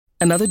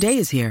Another day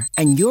is here,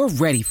 and you're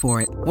ready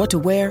for it. What to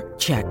wear?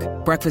 Check.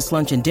 Breakfast,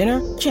 lunch, and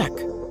dinner? Check.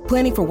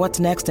 Planning for what's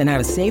next and how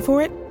to save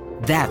for it?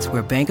 That's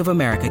where Bank of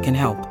America can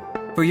help.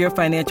 For your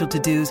financial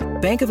to-dos,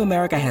 Bank of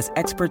America has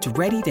experts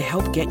ready to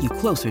help get you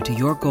closer to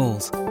your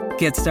goals.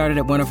 Get started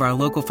at one of our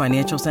local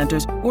financial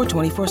centers or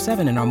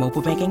 24/7 in our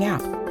mobile banking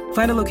app.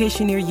 Find a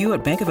location near you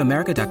at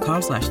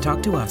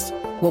bankofamerica.com/talktous.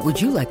 What would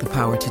you like the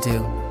power to do?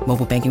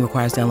 Mobile banking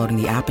requires downloading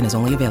the app and is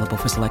only available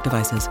for select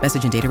devices.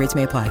 Message and data rates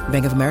may apply.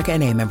 Bank of America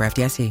N.A., member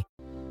FDIC.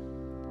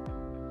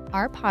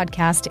 Our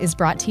podcast is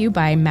brought to you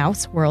by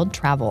Mouse World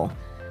Travel.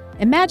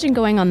 Imagine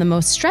going on the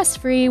most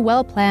stress-free,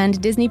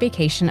 well-planned Disney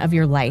vacation of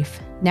your life.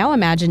 Now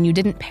imagine you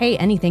didn't pay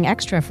anything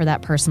extra for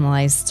that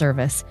personalized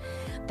service.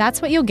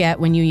 That's what you'll get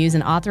when you use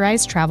an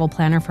authorized travel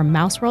planner from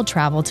Mouse World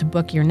Travel to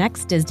book your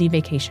next Disney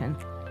vacation.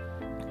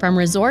 From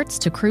resorts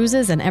to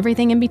cruises and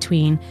everything in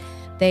between,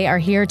 they are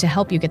here to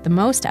help you get the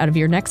most out of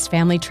your next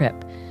family trip.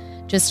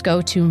 Just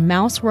go to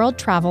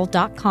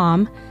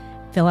mouseworldtravel.com,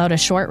 fill out a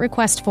short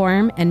request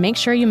form, and make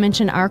sure you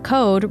mention our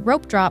code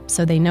ROPEDROP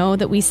so they know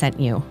that we sent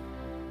you.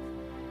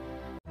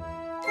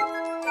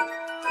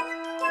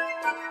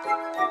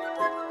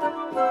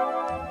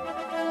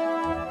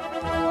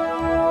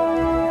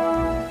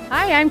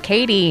 Hi, I'm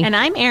Katie. And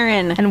I'm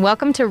Erin. And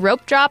welcome to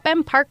Rope Drop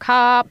and Park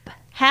Hop.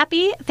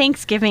 Happy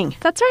Thanksgiving.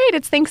 That's right,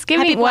 it's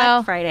Thanksgiving. Happy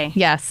Black Friday.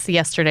 Yes,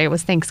 yesterday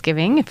was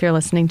Thanksgiving if you're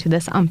listening to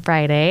this on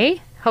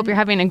Friday. Hope you're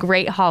having a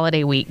great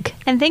holiday week.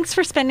 And thanks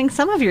for spending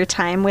some of your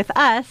time with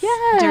us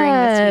during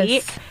this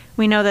week.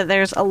 We know that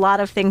there's a lot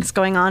of things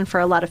going on for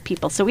a lot of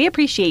people, so we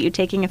appreciate you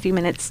taking a few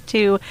minutes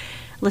to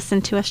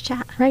listen to us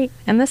chat. Right,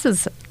 and this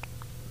is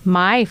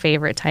my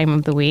favorite time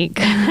of the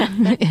week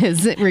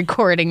is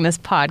recording this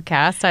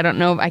podcast. I don't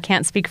know, I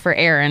can't speak for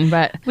Erin,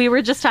 but we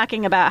were just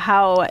talking about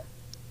how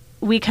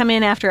we come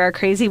in after our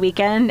crazy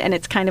weekend and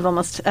it's kind of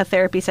almost a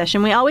therapy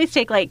session. We always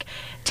take like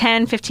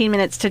 10, 15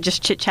 minutes to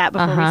just chit chat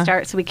before we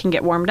start so we can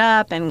get warmed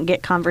up and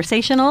get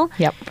conversational.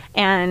 Yep.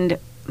 And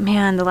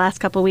man, the last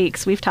couple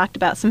weeks we've talked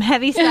about some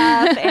heavy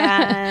stuff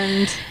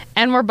and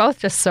we're both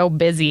just so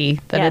busy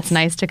that it's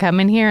nice to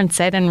come in here and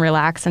sit and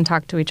relax and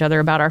talk to each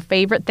other about our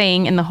favorite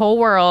thing in the whole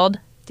world,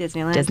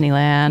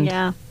 Disneyland.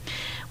 Yeah.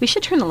 We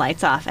should turn the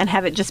lights off and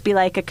have it just be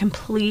like a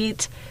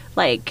complete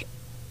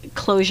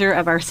closure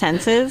of our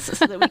senses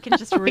so that we can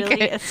just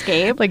really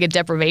escape. Like a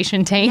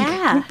deprivation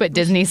tank, but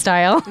Disney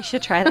style. We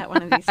should try that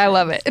one of these times. I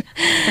love it.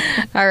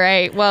 All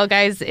right. Well,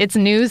 guys, it's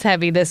news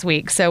heavy this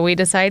week. So we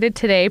decided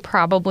today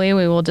probably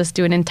we will just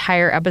do an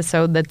entire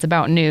episode that's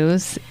about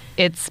news.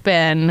 It's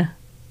been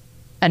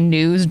a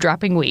news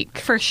dropping week.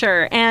 For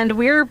sure. And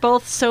we're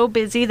both so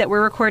busy that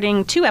we're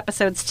recording 2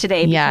 episodes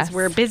today because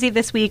we're busy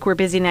this week, we're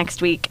busy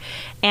next week.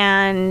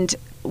 And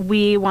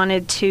we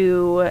wanted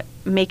to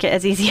make it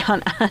as easy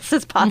on us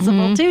as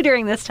possible, too,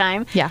 during this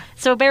time. Yeah.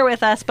 So bear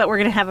with us, but we're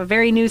going to have a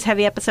very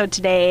news-heavy episode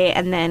today,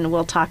 and then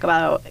we'll talk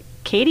about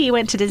Katie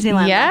went to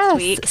Disneyland last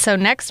week. So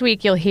next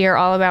week, you'll hear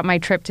all about my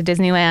trip to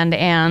Disneyland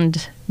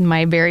and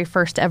my very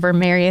first ever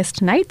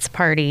Merriest Nights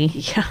party.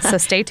 Yeah. So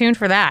stay tuned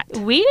for that.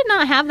 We did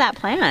not have that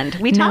planned.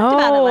 We talked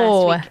about it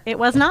last week. It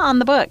was not on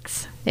the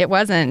books. It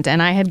wasn't,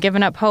 and I had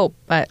given up hope,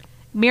 but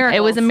Miracles.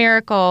 It was a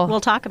miracle.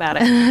 We'll talk about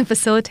it.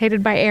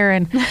 Facilitated by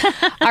Erin.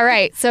 All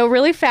right. So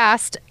really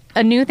fast,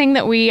 a new thing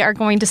that we are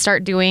going to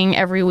start doing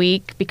every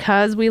week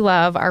because we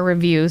love our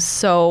reviews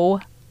so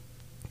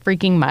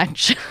freaking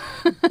much.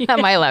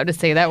 Am I allowed to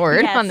say that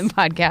word on the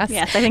podcast?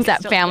 Yes, I think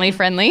that's family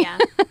friendly. Yeah.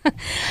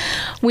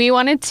 We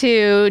wanted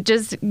to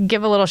just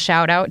give a little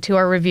shout out to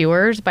our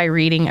reviewers by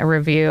reading a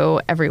review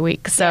every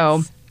week.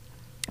 So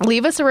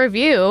leave us a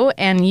review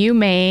and you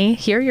may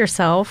hear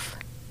yourself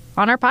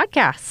on our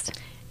podcast.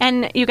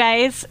 And you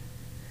guys,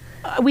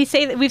 we've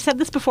said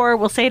this before,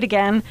 we'll say it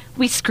again.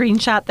 We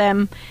screenshot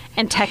them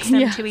and text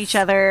them to each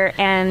other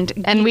and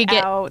we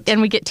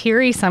get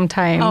teary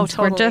sometimes. Oh,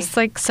 totally. We're just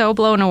so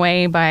blown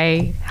away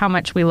by how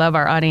much we love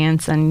our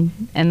audience and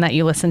that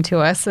you listen to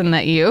us and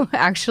that you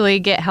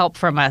actually get help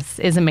from us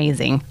is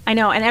amazing. I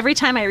know, and every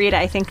time I read it,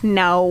 I think,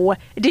 no.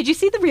 Did you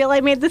see the reel I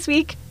made this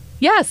week?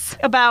 Yes.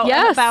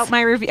 About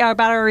my review,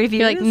 about our reviews.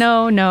 You're like,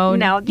 no,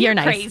 you're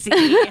nice. Crazy.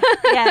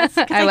 Yes,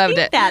 I loved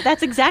it.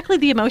 That's exactly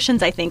the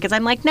emotions I think. Because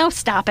I'm like, no,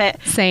 stop it.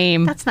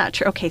 Same. That's not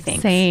true. Okay,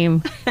 thanks.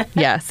 Same.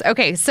 Yes.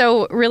 Okay.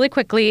 So really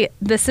quickly,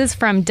 this is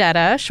from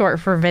Detta, short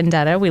for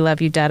Vendetta. We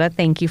love you, Detta.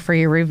 Thank you for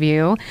your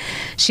review.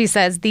 She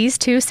says these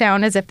two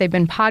sound as if they've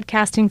been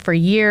podcasting for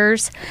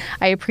years.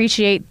 I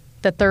appreciate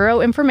the thorough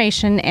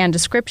information and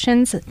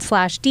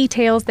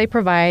descriptions/details they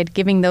provide,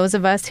 giving those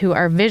of us who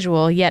are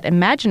visual yet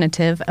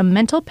imaginative a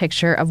mental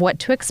picture of what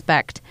to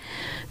expect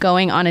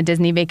going on a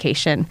Disney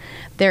vacation.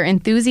 Their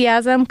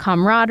enthusiasm,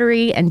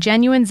 camaraderie, and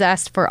genuine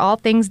zest for all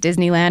things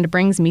Disneyland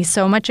brings me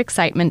so much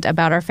excitement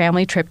about our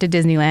family trip to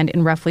Disneyland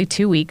in roughly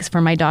 2 weeks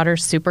for my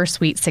daughter's super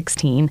sweet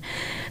 16.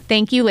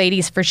 Thank you,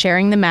 ladies, for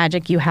sharing the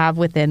magic you have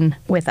with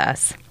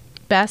us.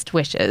 Best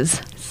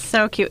wishes.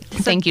 So cute.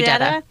 Thank you,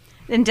 Detta.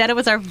 And Detta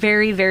was our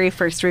very, very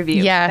first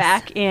review. Yes.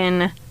 Back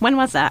in, when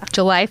was that?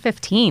 July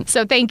 15th.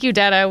 So thank you,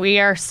 Detta. We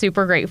are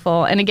super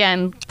grateful. And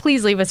again,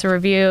 please leave us a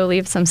review.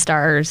 Leave some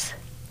stars.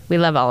 We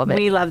love all of it.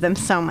 We love them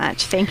so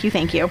much. Thank you.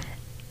 Thank you.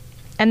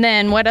 And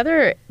then what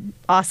other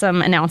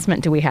awesome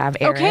announcement do we have,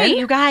 Erin? Okay,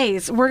 you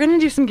guys, we're going to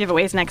do some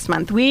giveaways next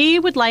month. We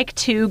would like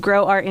to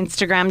grow our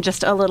Instagram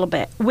just a little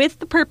bit with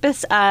the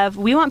purpose of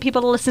we want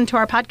people to listen to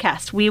our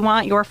podcast. We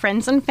want your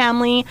friends and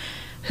family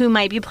who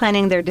might be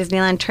planning their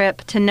Disneyland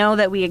trip to know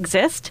that we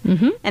exist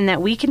and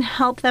that we can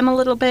help them a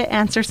little bit,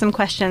 answer some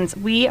questions.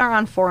 We are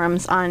on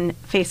forums on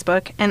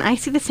Facebook, and I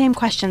see the same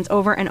questions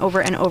over and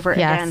over and over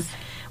again.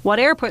 What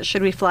airport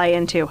should we fly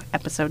into?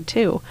 Episode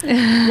 2.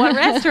 What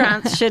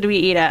restaurants should we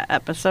eat at?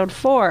 Episode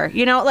 4.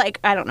 You know, like,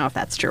 I don't know if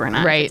that's true or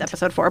not. Right. It's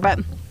episode 4, but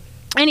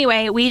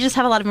anyway, we just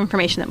have a lot of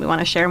information that we want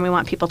to share, and we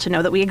want people to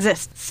know that we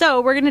exist.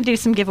 So we're going to do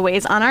some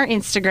giveaways on our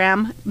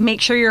Instagram.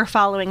 Make sure you're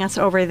following us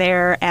over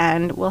there,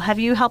 and we'll have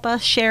you help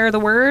us share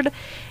the word.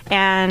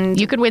 And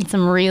you could win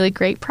some really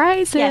great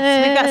prizes.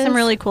 Yes, we've got some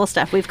really cool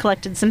stuff. We've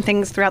collected some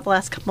things throughout the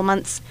last couple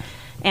months.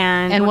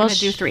 And we're going to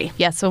do 3.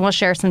 Yes, so we'll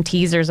share some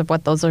teasers of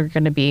what those are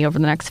going to be over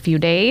the next few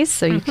days,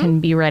 so you can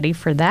be ready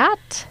for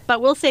that.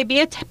 But we'll say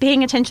be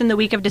paying attention the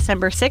week of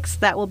December 6th.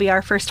 That will be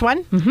our first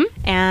one.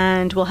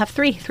 And we'll have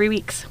 3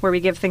 weeks where we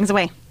give things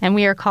away. And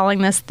we are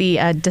calling this the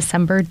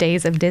December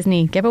Days of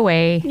Disney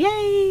giveaway.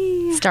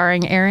 Yay!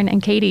 Starring Erin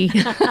and Katie.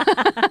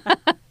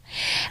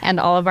 And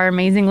all of our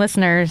amazing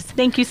listeners.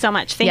 Thank you so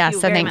much. Thank you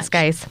very thanks, much.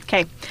 guys.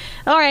 Okay.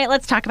 All right,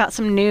 let's talk about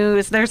some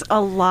news. There's a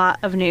lot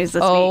of news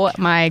this week. Oh,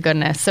 my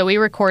goodness. So we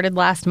recorded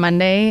last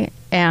Monday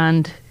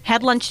and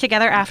had lunch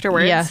together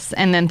afterwards. Yes,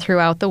 and then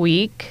throughout the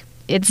week,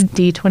 it's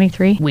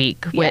D23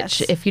 week,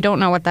 which, Yes. if you don't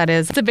know what that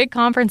is, it's a big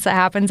conference that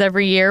happens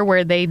every year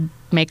where they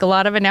make a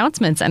lot of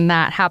announcements, and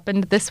that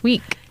happened this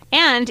week.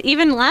 And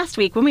even last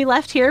week when we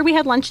left here, we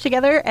had lunch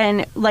together,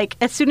 and like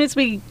as soon as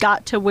we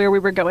got to where we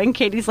were going,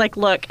 Katie's like,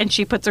 look, and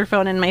she puts her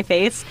phone in my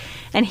face,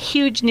 and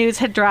huge news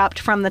had dropped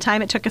from the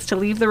time it took us to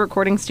leave the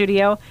recording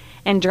studio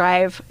and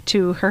drive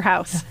to her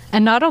house.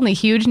 And not only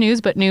huge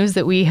news, but news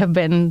that we have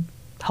been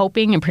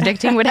hoping and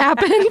predicting would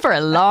happen for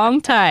a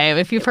long time.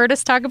 If you've heard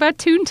us talk about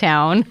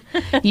Toontown,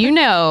 you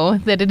know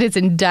that it is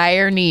in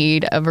dire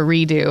need of a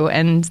redo,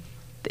 and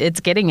it's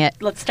getting it.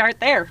 Let's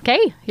start there.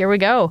 Okay, here we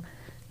go.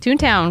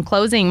 Toontown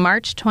closing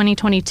March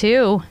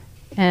 2022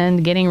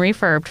 and getting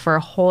refurbed for a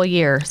whole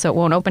year. So it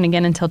won't open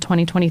again until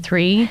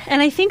 2023.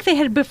 And I think they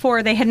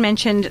had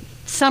mentioned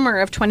summer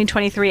of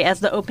 2023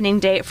 as the opening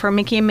date for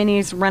Mickey and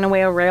Minnie's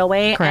Runaway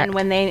Railway. Correct. And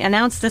when they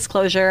announced this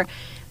closure,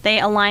 they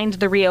aligned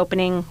the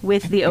reopening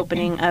with the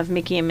opening of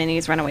Mickey and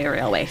Minnie's Runaway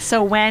Railway.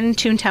 So when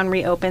Toontown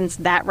reopens,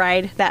 that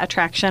ride, that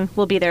attraction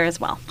will be there as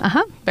well.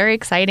 Very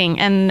exciting.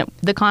 And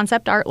the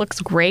concept art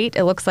looks great.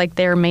 It looks like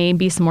there may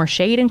be some more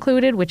shade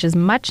included, which is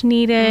much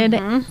needed.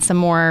 Some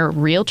more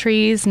real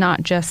trees,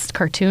 not just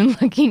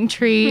cartoon-looking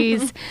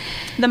trees.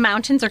 The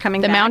mountains are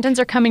coming back. The mountains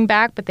are coming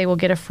back, but they will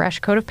get a fresh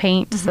coat of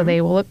paint, so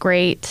they will look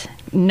great.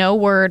 No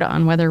word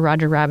on whether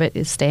Roger Rabbit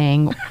is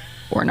staying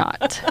or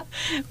not.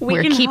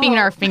 We're keeping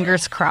our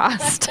fingers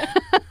crossed.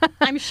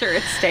 I'm sure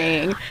it's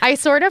staying. I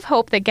sort of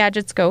hope that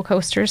Gadgets Go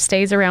Coaster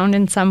stays around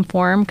in some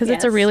form because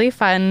it's a really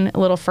fun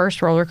little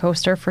first roller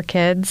coaster for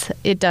kids.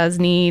 It does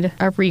need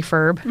a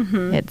refurb.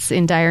 It's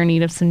in dire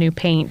need of some new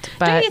paint.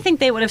 But Don't you think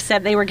they would have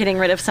said they were getting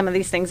rid of some of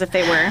these things if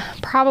they were?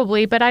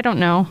 Probably, but I don't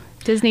know.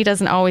 Disney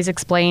doesn't always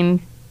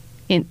explain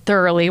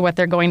thoroughly what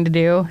they're going to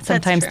do.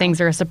 Sometimes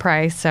things are a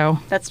surprise. So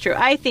that's true.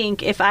 I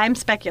think if I'm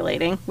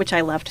speculating, which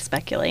I love to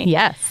speculate.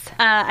 Yes.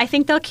 I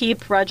think they'll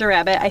keep Roger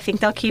Rabbit. I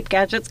think they'll keep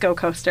Gadgets Go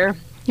Coaster.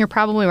 You're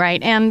probably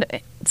right. And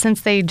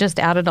since they just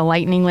added a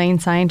lightning lane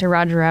sign to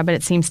Roger Rabbit,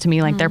 it seems to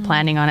me like they're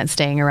planning on it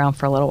staying around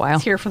for a little while.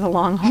 It's here for the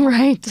long haul.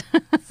 Right.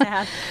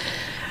 Sad.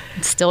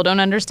 Still don't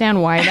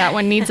understand why that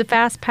one needs a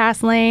fast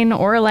pass lane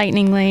or a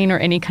lightning lane or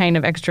any kind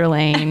of extra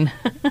lane.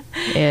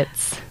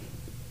 It's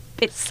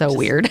so just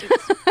weird.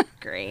 It's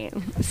great.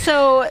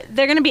 So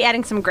they're going to be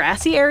adding some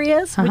grassy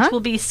areas, which will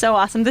be so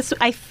awesome.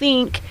 I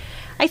think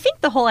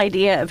the whole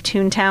idea of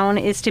Toontown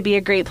is to be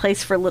a great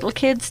place for little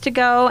kids to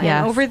go.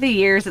 Yes. And over the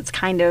years, it's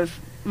kind of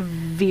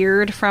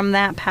veered from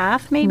that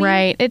path, maybe.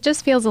 Right. It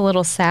just feels a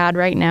little sad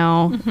right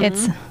now.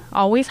 It's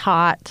always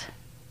hot.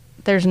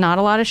 There's not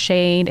a lot of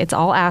shade. It's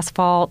all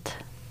asphalt.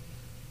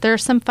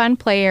 There's some fun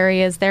play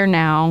areas there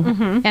now.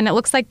 And it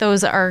looks like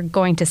those are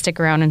going to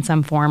stick around in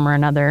some form or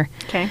another.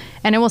 Okay.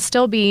 And it will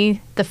still be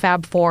the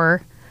Fab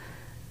Four,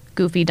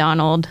 Goofy,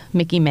 Donald,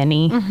 Mickey,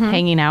 Minnie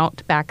hanging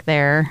out back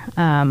there.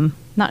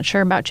 Not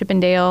sure about Chip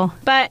and Dale.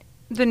 But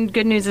the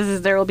good news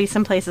is there will be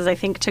some places, I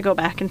think, to go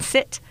back and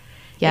sit.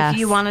 Yes.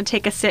 If you want to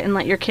take a sit and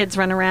let your kids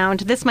run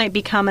around, this might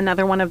become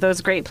another one of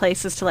those great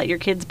places to let your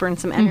kids burn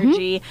some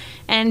energy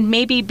and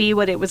maybe be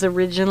what it was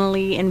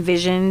originally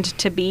envisioned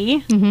to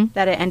be,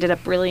 that it ended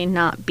up really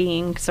not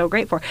being so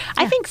great for.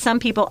 I think some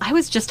people, I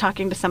was just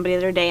talking to somebody the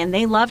other day, and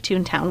they love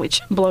Toontown,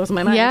 which blows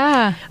my mind.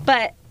 Yeah.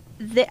 But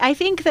I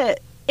think that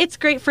it's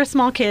great for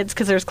small kids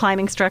because there's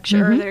climbing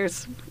structure, or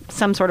there's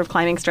some sort of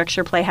climbing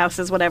structure,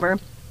 playhouses, whatever.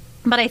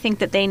 But I think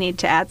that they need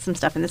to add some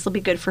stuff, and this will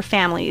be good for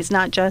families,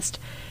 not just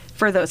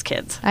for those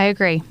kids. I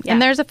agree. Yeah.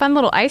 And there's a fun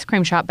little ice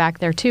cream shop back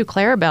there too,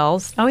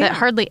 Clarabelle's, that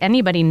hardly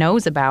anybody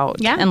knows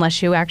about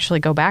unless you actually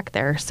go back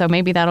there. So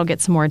maybe that'll get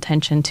some more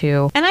attention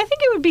too. And I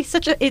think it would be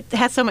it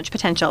has so much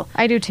potential.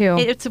 I do too.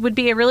 It would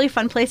be a really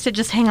fun place to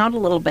just hang out a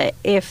little bit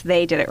if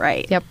they did it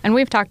right. Yep. And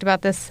we've talked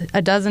about this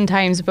a dozen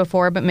times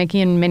before, but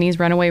Mickey and Minnie's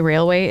Runaway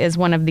Railway is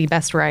one of the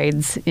best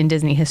rides in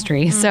Disney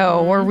history. Mm-hmm.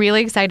 So we're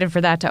really excited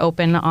for that to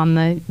open on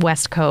the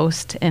West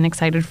Coast and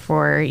excited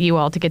for you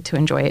all to get to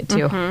enjoy it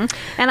too.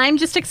 Mm-hmm. And I'm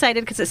just excited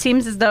because it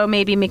seems as though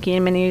maybe Mickey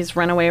and Minnie's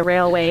Runaway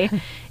Railway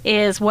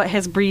is what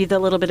has breathed a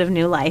little bit of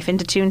new life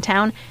into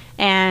Toontown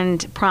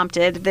and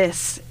prompted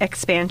this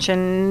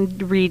expansion,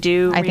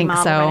 redo,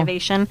 remodel,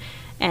 renovation.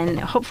 And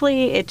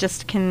hopefully it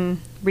just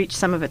can reach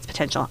some of its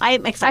potential.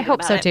 I'm excited about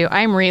it. I hope so too.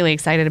 I'm really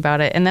excited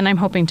about it. And then I'm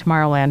hoping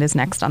Tomorrowland is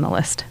next on the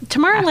list.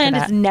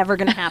 Tomorrowland is never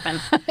going to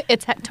happen.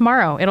 It's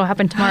tomorrow. It'll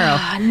happen tomorrow.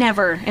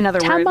 Never, in other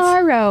words.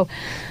 Tomorrow.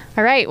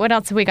 All right, what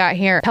else have we got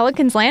here?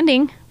 Pelican's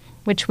Landing,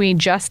 which we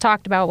just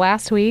talked about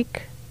last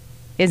week,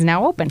 is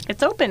now open.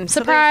 It's open.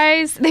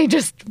 Surprise! So they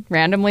just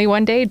randomly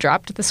one day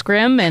dropped the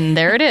scrim, and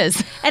there it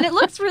is. And it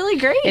looks really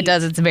great. It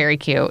does. It's very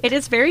cute. It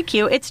is very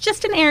cute. It's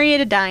just an area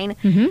to dine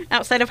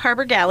outside of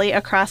Harbor Galley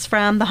across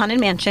from the Haunted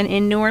Mansion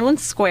in New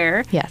Orleans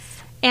Square.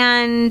 Yes.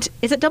 And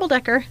is it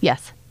double-decker?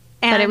 Yes.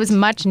 But it was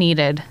much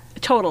needed.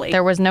 Totally.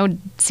 There was no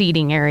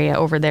seating area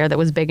over there that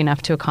was big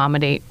enough to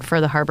accommodate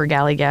for the Harbor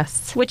Galley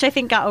guests. Which I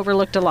think got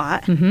overlooked a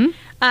lot. Mm-hmm.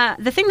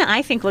 The thing that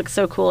I think looks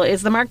so cool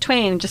is the Mark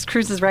Twain just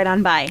cruises right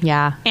on by.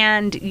 Yeah.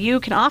 And you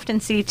can often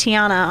see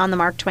Tiana on the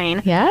Mark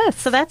Twain. Yes.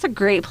 So that's a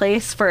great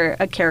place for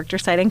a character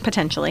sighting,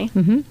 potentially.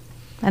 Mm-hmm.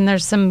 And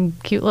there's some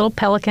cute little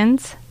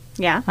pelicans.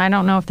 Yeah. I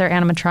don't know if they're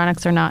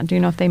animatronics or not. Do you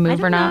know if they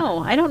move or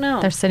not? I don't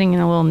know. They're sitting in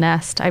a little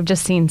nest. I've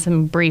just seen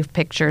some brief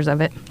pictures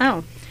of it.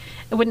 Oh.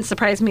 It wouldn't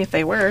surprise me if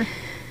they were.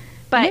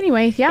 But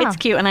anyway, yeah. It's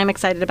cute, and I'm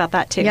excited about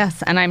that, too.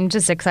 Yes, and I'm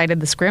just excited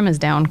the scrim is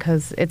down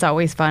because it's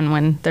always fun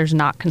when there's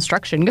not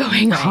construction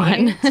going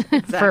on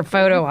for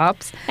photo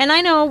ops. And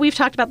I know we've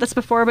talked about this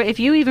before, but if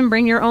you even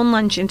bring your own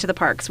lunch into the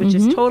parks, which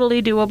is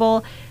totally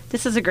doable,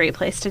 this is a great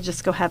place to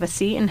just go have a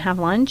seat and have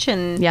lunch.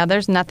 And yeah,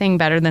 there's nothing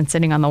better than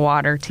sitting on the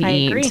water to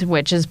eat, agree.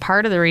 Which is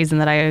part of the reason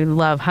that I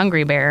love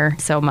Hungry Bear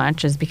so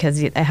much is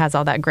because it has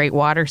all that great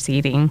water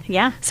seating.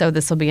 Yeah. So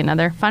this will be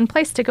another fun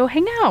place to go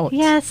hang out.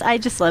 Yes, I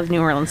just love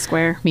New Orleans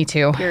Square. Me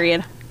too.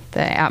 Period.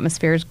 The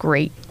atmosphere is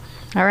great.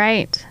 All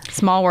right,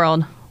 Small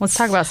World. Let's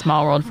talk about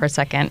Small World for a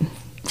second.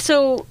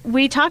 So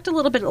we talked a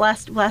little bit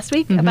last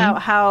week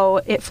about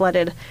how it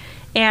flooded,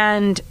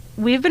 and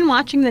we've been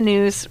watching the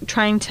news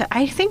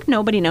I think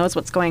nobody knows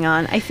what's going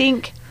on. I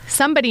think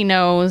somebody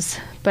knows,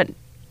 but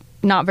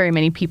not very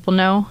many people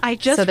know. I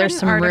just read there's an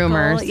some article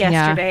rumors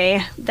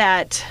yesterday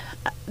that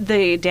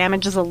the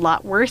damage is a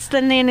lot worse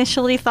than they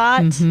initially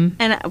thought.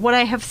 And what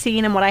I have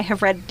seen and what I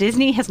have read,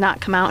 Disney has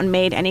not come out and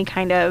made any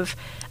kind of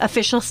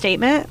official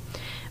statement.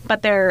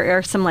 But there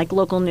are some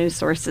local news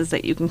sources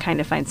that you can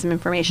kind of find some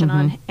information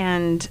on.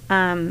 And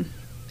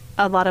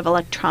a lot of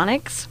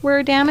electronics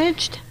were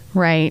damaged.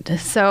 Right.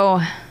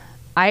 So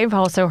I've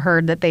also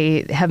heard that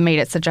they have made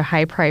it such a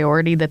high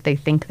priority that they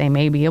think they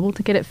may be able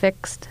to get it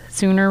fixed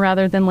sooner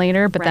rather than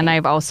later. But then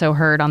I've also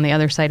heard on the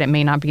other side it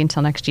may not be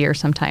until next year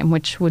sometime,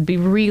 which would be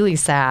really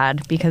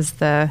sad because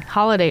the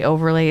holiday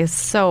overlay is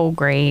so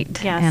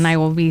great. Yes. And I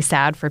will be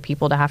sad for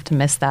people to have to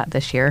miss that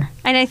this year.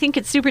 And I think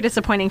it's super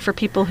disappointing for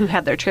people who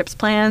had their trips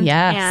planned.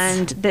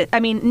 Yes.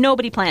 And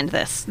nobody planned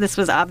this. This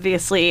was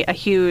obviously a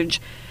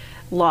huge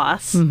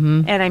loss,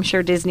 and I'm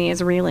sure Disney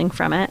is reeling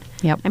from it.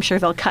 Yep. I'm sure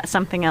they'll cut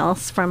something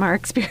else from our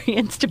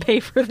experience to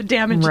pay for the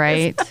damages.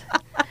 Right.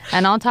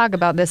 And I'll talk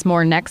about this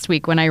more next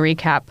week when I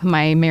recap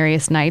my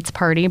Merriest Nights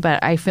party,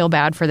 but I feel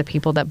bad for the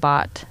people that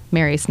bought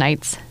Merriest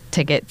Nights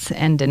tickets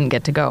and didn't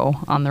get to go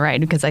on the ride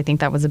because I think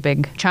that was a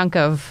big chunk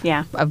of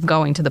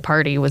going to the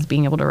party was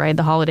being able to ride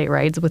the holiday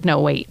rides with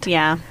no wait.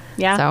 Yeah.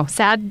 So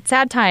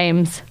sad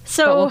times.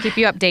 So but we'll keep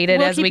you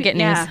updated as we get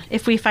news. Yeah,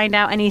 if we find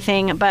out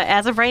anything. But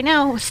as of right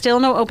now, still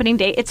no opening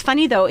date. It's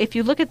funny though, if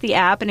you look at the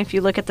app and if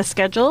you look at the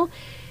schedule,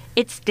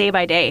 it's day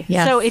by day.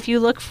 Yes. So if you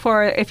look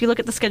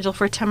at the schedule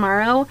for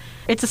tomorrow,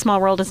 It's a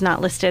Small World is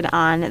not listed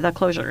on the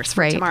closures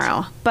for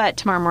tomorrow. But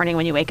tomorrow morning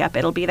when you wake up,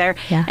 it'll be there.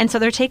 Yeah. And so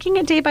they're taking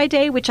it day by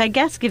day, which I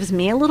guess gives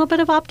me a little bit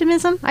of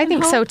optimism. I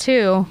think so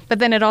too. But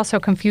then it also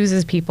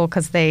confuses people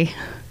because they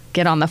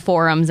get on the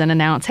forums and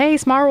announce, hey,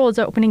 Small World is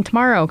opening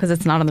tomorrow because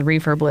it's not on the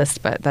refurb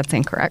list, but that's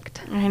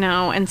incorrect. I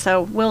know. And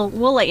so we'll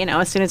let you know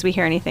as soon as we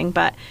hear anything.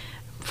 But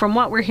from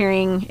what we're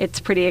hearing, it's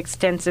pretty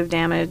extensive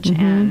damage.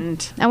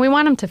 Mm-hmm. And we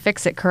want them to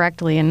fix it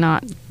correctly and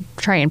not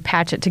try and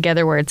patch it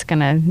together where it's going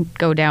to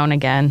go down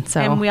again. So.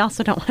 And we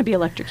also don't want to be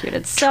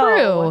electrocuted.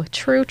 So.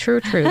 True.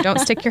 Don't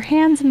stick your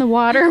hands in the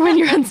water when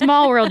you're in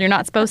Small World. You're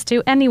not supposed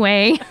to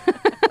anyway.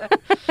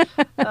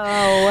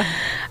 Oh.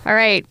 All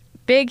right.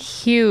 Big,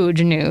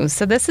 huge news.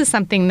 So this is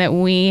something that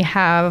we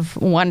have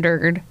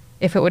wondered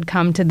if it would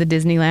come to the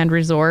Disneyland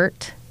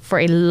Resort for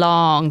a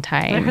long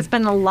time. There has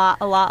been a lot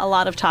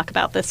of talk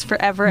about this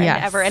forever and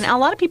ever. And a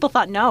lot of people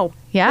thought that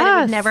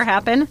it would never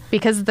happen.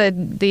 Because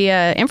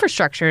the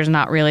infrastructure is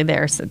not really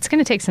there. So it's going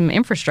to take some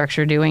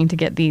infrastructure doing to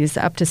get these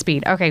up to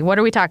speed. Okay, what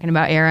are we talking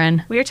about,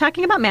 Erin? We are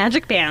talking about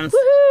Magic Bands.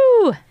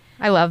 Woohoo!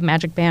 I love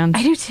Magic Bands.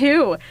 I do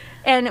too.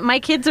 And my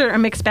kids are a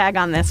mixed bag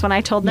on this. When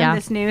I told them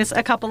this news,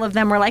 a couple of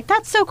them were like,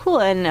 that's so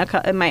cool.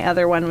 And my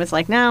other one was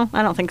like, no,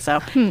 I don't think so.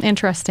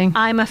 Interesting.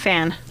 I'm a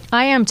fan.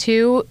 I am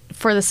too,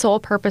 for the sole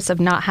purpose of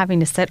not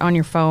having to sit on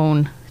your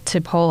phone to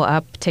pull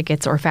up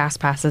tickets or fast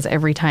passes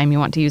every time you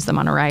want to use them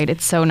on a ride.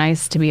 It's so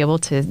nice to be able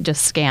to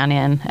just scan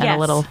in at a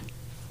little,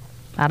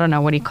 I don't know,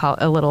 what do you call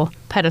it, a little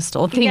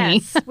pedestal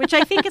thingy. Yes, which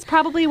I think is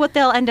probably what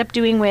they'll end up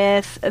doing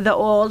with the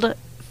old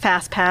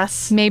Fast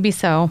Pass. Maybe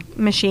so.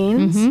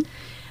 Machines. Mm-hmm.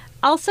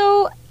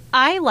 Also,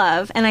 I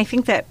love, and I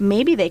think that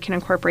maybe they can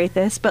incorporate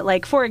this, but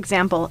like, for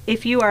example,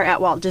 if you are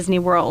at Walt Disney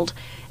World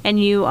and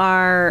you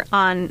are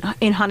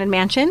in Haunted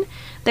Mansion,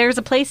 there's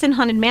a place in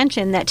Haunted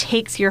Mansion that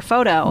takes your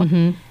photo.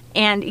 Mm-hmm.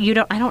 And you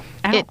don't,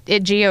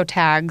 It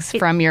geotags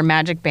from your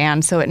Magic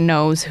Band so it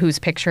knows whose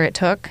picture it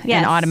took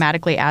and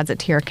automatically adds it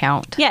to your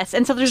account. Yes,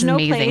 and so there's no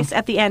place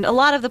at the end. A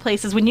lot of the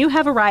places, when you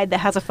have a ride that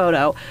has a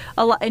photo,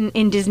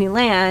 in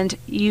Disneyland,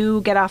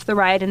 you get off the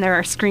ride and there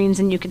are screens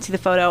and you can see the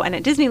photo. And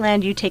at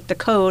Disneyland, you take the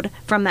code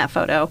from that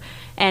photo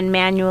and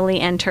manually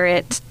enter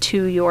it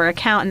to your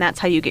account, and that's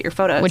how you get your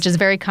photos. Which is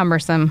very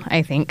cumbersome,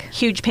 I think.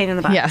 Huge pain in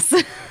the butt. Yes.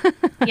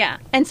 Yeah.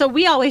 And so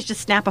we always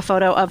just snap a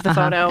photo of the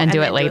photo and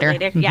do it later.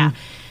 Mm-hmm. Yeah.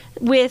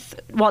 With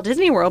Walt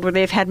Disney World, where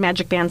they've had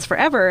Magic Bands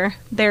forever,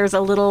 there's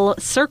a little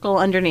circle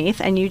underneath,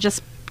 and you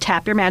just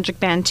tap your Magic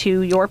Band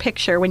to your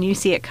picture when you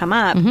see it come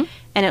up,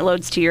 and it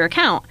loads to your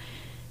account.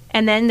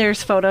 And then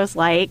there's photos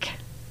like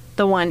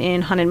the one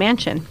in Haunted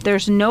Mansion.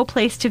 There's no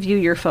place to view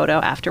your photo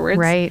afterwards.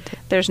 Right.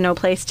 There's no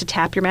place to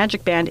tap your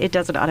Magic Band. It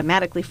does it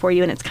automatically for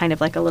you, and it's kind of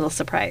like a little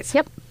surprise.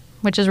 Yep.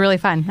 Which is really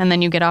fun. And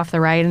then you get off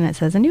the ride and it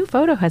says, a new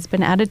photo has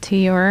been added to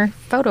your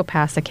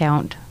PhotoPass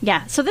account.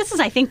 Yeah. So this is,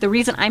 I think, the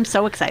reason I'm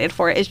so excited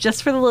for it is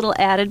just for the little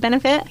added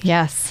benefit.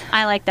 Yes.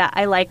 I like that.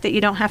 I like that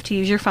you don't have to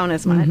use your phone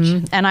as much.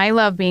 Mm-hmm. And I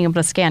love being able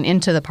to scan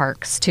into the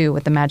parks, too,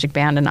 with the Magic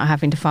Band and not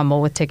having to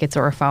fumble with tickets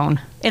or a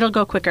phone. It'll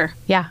go quicker.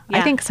 Yeah,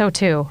 I think so,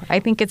 too.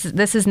 I think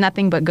this is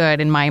nothing but good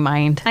in my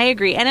mind. I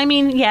agree. And I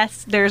mean,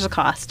 yes, there's a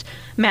cost.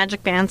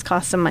 Magic Bands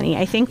cost some money.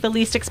 I think the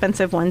least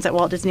expensive ones at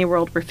Walt Disney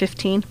World were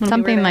 $15.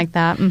 Something like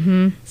that.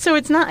 Mm-hmm. So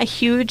it's not a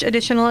huge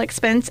additional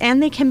expense,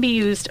 and they can be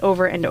used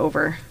over and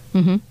over.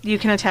 Mm-hmm. You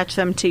can attach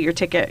them to your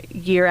ticket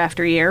year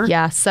after year.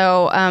 Yeah,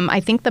 so I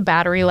think the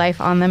battery life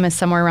on them is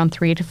somewhere around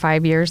 3 to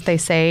 5 years, they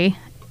say.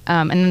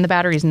 And then the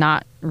battery's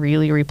not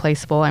really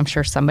replaceable. I'm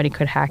sure somebody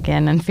could hack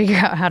in and figure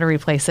out how to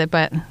replace it,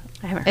 but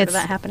I haven't heard of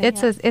that happening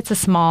yet. It's a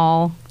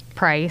small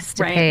price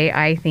to pay,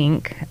 I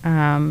think.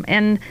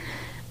 And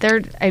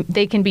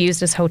they can be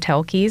used as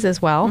hotel keys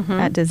as well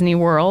at Disney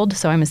World,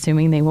 so I'm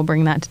assuming they will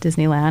bring that to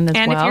Disneyland as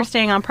well. And if you're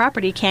staying on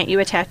property, can't you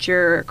attach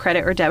your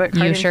credit or debit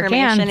card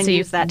information and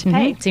use that to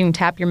pay? So you can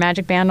tap your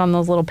Magic Band on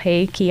those little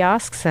pay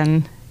kiosks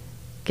and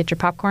get your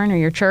popcorn or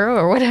your churro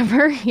or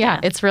whatever.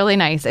 Yeah, it's really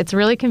nice. It's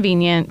really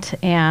convenient.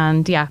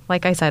 And yeah,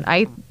 like I said,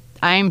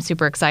 I'm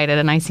super excited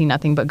and I see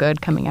nothing but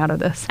good coming out of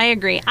this. I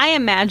agree. I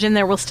imagine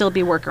there will still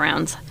be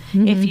workarounds.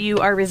 Mm-hmm. If you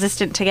are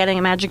resistant to getting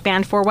a Magic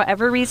Band for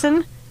whatever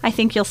reason, I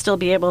think you'll still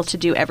be able to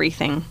do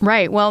everything.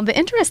 Right. Well, the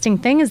interesting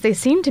thing is they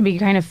seem to be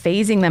kind of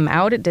phasing them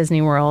out at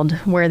Disney World,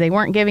 where they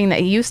weren't giving that.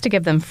 They used to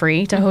give them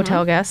free to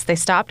hotel guests. They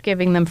stopped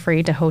giving them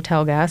free to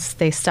hotel guests.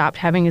 They stopped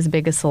having as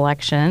big a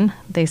selection.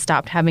 They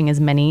stopped having as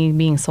many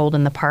being sold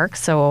in the park.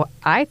 So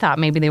I thought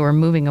maybe they were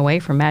moving away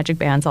from Magic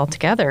Bands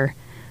altogether.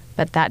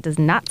 But that does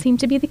not seem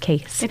to be the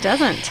case. It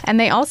doesn't. And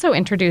they also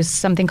introduced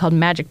something called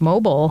Magic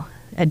Mobile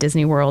at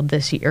Disney World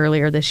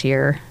earlier this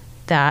year.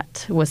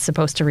 That was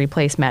supposed to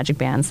replace Magic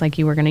Bands. Like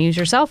you were going to use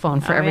your cell phone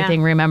for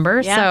everything,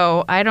 remember? Yeah.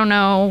 So I don't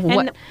know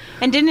what.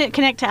 And didn't it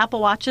connect to Apple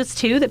Watches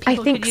too? That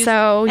people I think could use?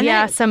 So. And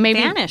yeah. So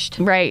maybe vanished.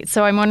 Right.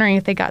 So I'm wondering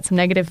if they got some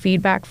negative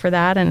feedback for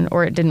that,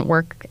 or it didn't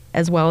work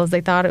as well as they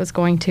thought it was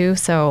going to.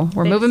 So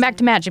we're moving back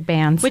to Magic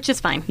Bands, which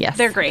is fine. Yes,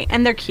 they're great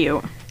and they're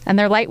cute. And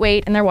they're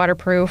lightweight and they're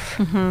waterproof.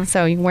 Mm-hmm.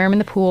 So you can wear them in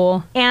the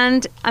pool.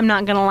 And I'm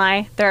not going to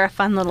lie, they're a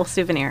fun little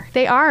souvenir.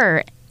 They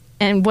are.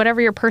 And whatever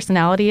your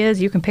personality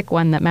is, you can pick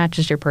one that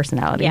matches your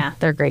personality. Yeah.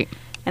 They're great.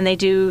 And they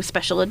do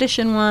special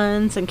edition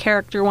ones and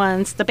character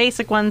ones. The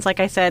basic ones, like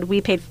I said, we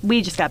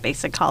just got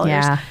basic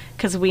collars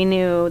because we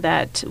knew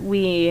that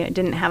we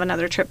didn't have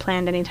another trip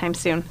planned anytime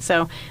soon.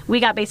 So we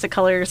got basic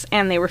colors,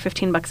 and they were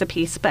 $15 a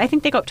piece. But I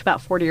think they go up to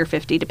about 40 or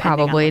 50,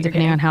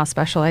 depending on how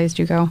specialized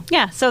you go.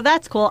 Yeah, so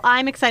that's cool.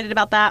 I'm excited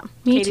about that.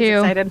 Me Katie's too.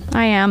 Excited.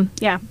 I am.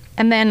 Yeah.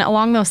 And then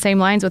along those same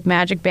lines with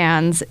Magic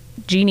Bands,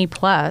 Genie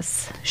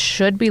Plus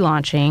should be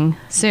launching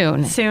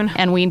soon.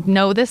 And we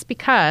know this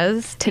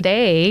because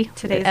today's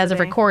as of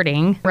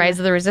recording, Rise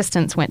of the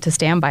Resistance went to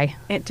standby.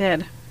 It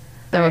did.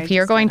 So if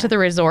you're going to the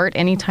resort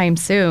anytime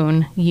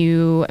soon,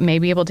 you may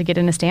be able to get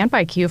in a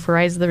standby queue for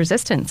Rise of the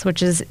Resistance,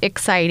 which is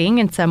exciting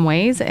in some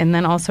ways and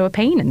then also a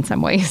pain in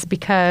some ways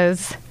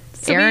because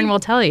Aaron will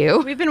tell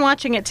you. We've been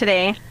watching it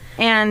today,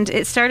 and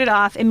it started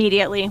off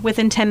immediately.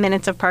 Within 10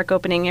 minutes of park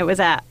opening, it was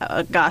at,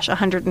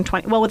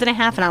 120. Well, within a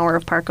half an hour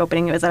of park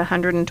opening, it was at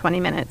 120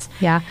 minutes.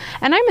 Yeah.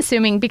 And I'm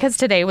assuming because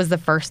today was the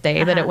first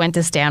day that it went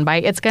to standby,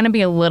 it's going to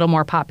be a little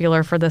more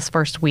popular for this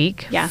first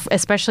week. Yeah.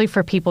 Especially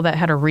for people that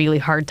had a really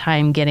hard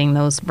time getting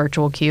those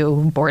virtual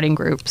queue boarding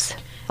groups.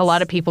 A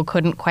lot of people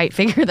couldn't quite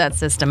figure that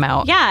system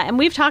out. Yeah, and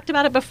we've talked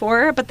about it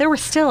before, but there were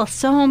still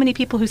so many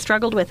people who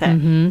struggled with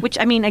it. Which,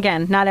 I mean,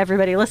 again, not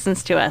everybody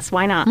listens to us.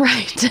 Why not?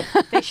 Right.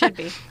 They should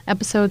be.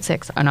 Episode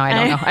 6. Oh, no, I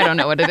don't know. I don't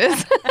know what it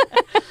is.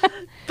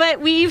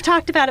 But we've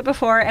talked about it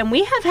before, and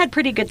we have had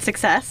pretty good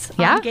success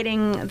on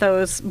getting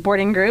those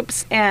boarding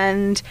groups.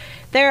 And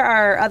there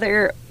are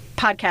other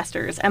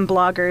podcasters and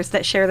bloggers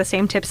that share the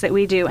same tips that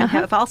we do and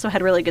have also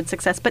had really good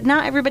success. But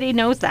not everybody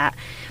knows that.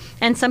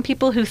 And some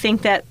people who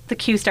think that the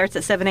queue starts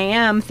at 7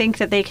 a.m. think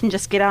that they can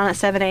just get on at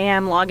 7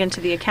 a.m., log into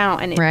the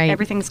account, and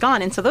everything's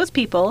gone. And so those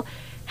people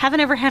haven't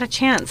ever had a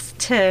chance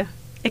to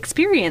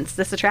experience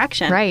this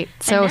attraction. Right.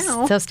 So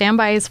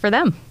standby is for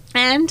them.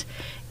 And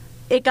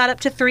it got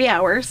up to 3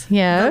 hours.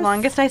 Yes. The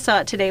longest I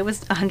saw it today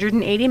was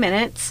 180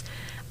 minutes.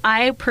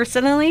 I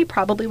personally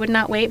probably would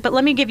not wait. But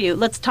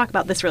let's talk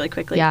about this really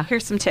quickly. Yeah.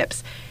 Here's some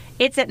tips.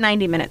 It's at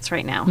 90 minutes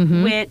right now,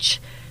 which...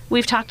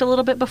 We've talked a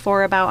little bit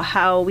before about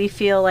how we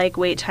feel like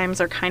wait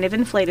times are kind of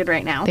inflated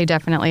right now. They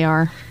definitely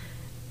are.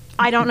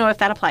 I don't know if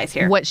that applies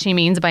here. What she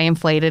means by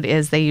inflated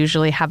is they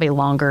usually have a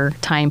longer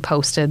time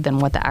posted than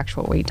what the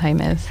actual wait time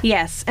is.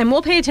 Yes, and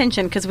we'll pay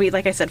attention because we,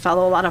 like I said,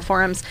 follow a lot of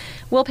forums.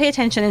 We'll pay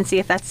attention and see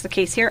if that's the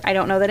case here. I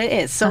don't know that it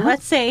is. So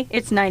let's say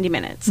it's 90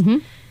 minutes.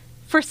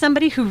 For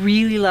somebody who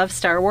really loves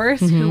Star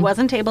Wars, who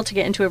wasn't able to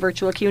get into a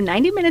virtual queue,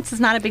 90 minutes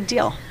is not a big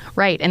deal.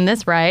 Right. And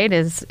this ride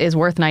is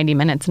worth 90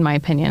 minutes, in my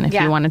opinion, if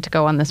you wanted to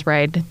go on this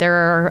ride. There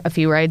are a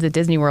few rides at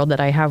Disney World that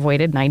I have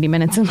waited 90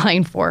 minutes in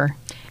line for.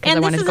 And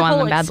I wanted to go on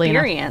them badly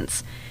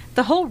experience.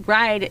 The whole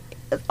ride,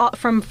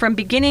 from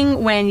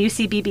beginning when you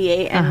see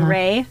BB-8 and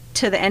Rey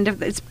to the end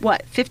of, it's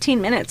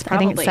 15 minutes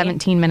probably? I think it's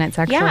 17 minutes,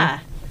 actually.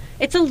 Yeah.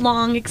 It's a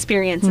long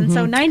experience. And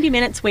so 90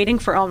 minutes waiting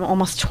for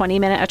almost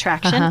 20-minute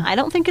attraction, I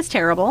don't think is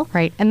terrible.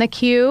 Right. And the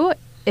queue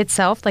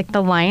itself, like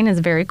the line is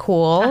very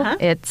cool.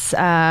 It's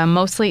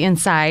mostly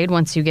inside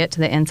once you get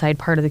to the inside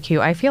part of the queue.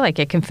 I feel like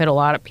it can fit a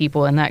lot of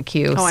people in that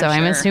queue. Oh, so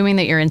I'm sure. assuming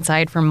that you're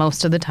inside for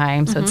most of the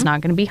time, so it's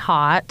not going to be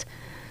hot.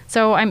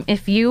 So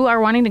if you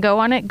are wanting to go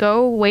on it,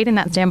 go wait in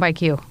that standby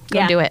queue.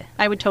 Go do it.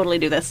 I would totally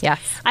do this.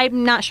 Yes.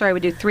 I'm not sure I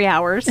would do 3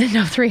 hours.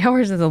 No, 3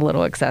 hours is a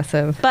little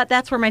excessive. But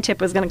that's where my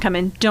tip was going to come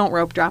in. Don't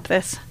rope drop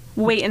this.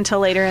 Wait until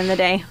later in the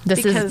day.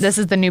 This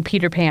is the new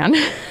Peter Pan.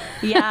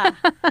 Yeah.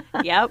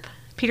 Yep.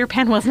 Peter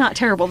Pan was not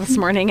terrible this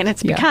morning, and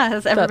it's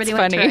because everybody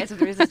went to Rise of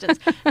the Resistance.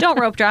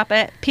 Don't rope drop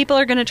it. People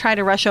are going to try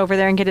to rush over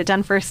there and get it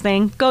done first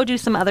thing. Go do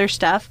some other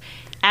stuff.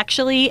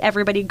 Actually,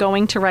 everybody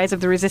going to Rise of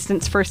the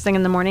Resistance first thing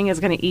in the morning is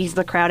going to ease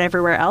the crowd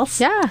everywhere else.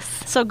 Yes.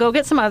 So go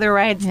get some other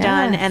rides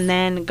done and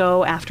then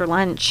go after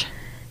lunch.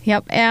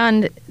 Yep.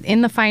 And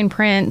in the fine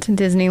print,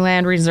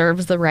 Disneyland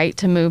reserves the right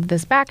to move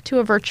this back to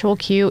a virtual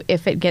queue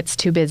if it gets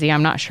too busy.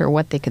 I'm not sure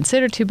what they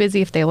consider too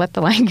busy if they let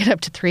the line get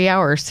up to 3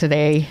 hours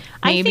today.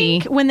 Maybe. I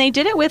think when they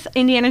did it with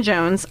Indiana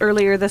Jones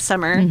earlier this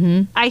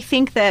summer, I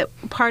think that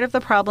part of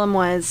the problem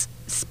was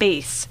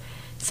space.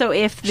 So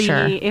if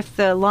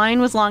the line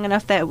was long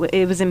enough that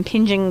it was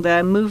impinging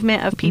the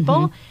movement of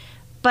people,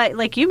 but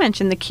like you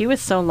mentioned, the queue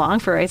is so long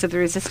for Rise of the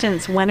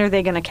Resistance. When are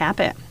they going to cap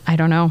it? I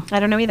don't know.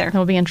 I don't know either.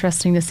 It'll be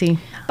interesting to see.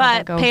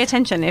 But pay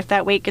attention. If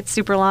that wait gets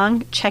super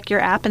long, check your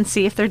app and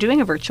see if they're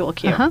doing a virtual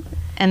queue.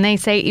 And they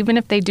say even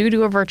if they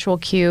do a virtual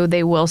queue,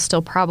 they will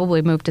still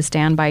probably move to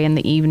standby in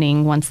the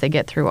evening once they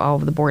get through all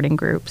of the boarding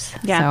groups.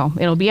 Yeah.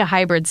 So it'll be a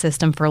hybrid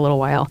system for a little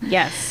while.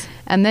 Yes.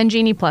 And then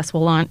Genie Plus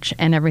will launch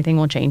and everything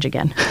will change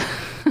again.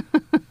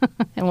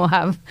 And we'll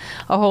have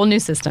a whole new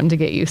system to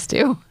get used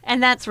to.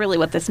 And that's really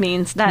what this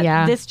means.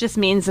 This just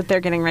means that they're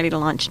getting ready to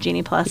launch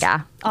Genie Plus.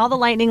 Yeah. All the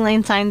Lightning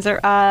Lane signs are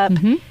up.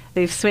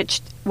 They've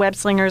switched. Web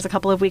Slingers a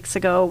couple of weeks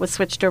ago was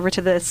switched over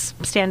to this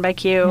standby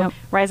queue. Yep.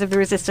 Rise of the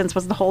Resistance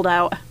was the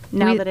holdout.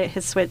 Now that it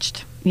has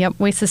switched. Yep.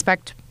 We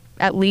suspect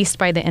at least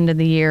by the end of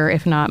the year,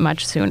 if not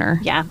much sooner.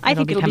 Yeah. I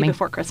think it'll be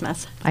before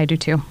Christmas. I do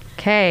too.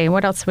 Okay.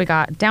 What else we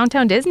got?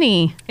 Downtown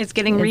Disney. It's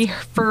getting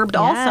refurbed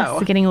also.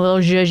 It's getting a little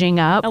zhuzhing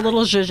up. A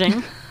little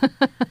zhuzhing.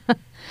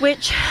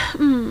 Which,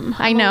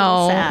 I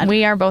know.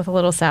 We are both a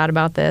little sad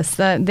about this.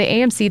 The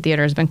AMC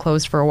Theater has been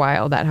closed for a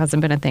while. That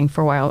hasn't been a thing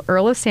for a while.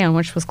 Earl of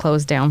Sandwich was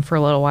closed down for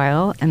a little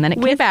while, and then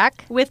it came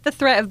back. With the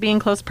threat of being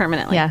closed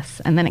permanently. Yes,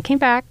 and then it came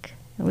back.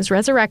 It was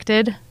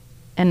resurrected,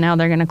 and now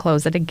they're going to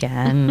close it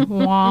again.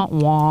 Wah,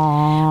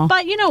 wah.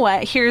 But you know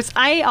what?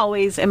 I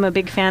always am a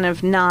big fan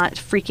of not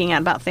freaking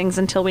out about things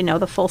until we know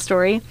the full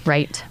story.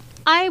 Right.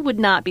 I would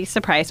not be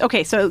surprised.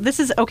 Okay, so this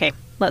is,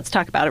 let's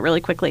talk about it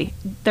really quickly.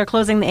 They're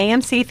closing the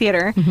AMC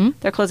Theater,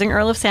 they're closing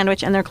Earl of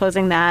Sandwich, and they're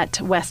closing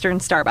that Western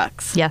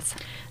Starbucks. Yes.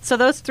 So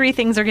those three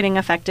things are getting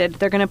affected.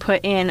 They're going to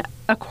put in,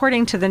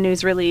 according to the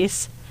news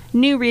release,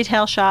 new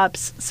retail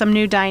shops, some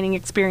new dining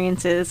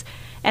experiences,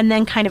 and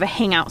then kind of a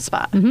hangout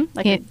spot.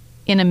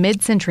 in a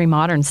mid-century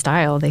modern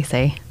style, they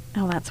say.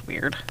 Oh, that's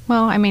weird.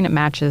 Well, I mean, it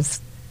matches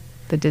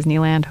the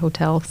Disneyland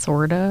hotel,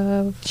 sort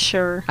of.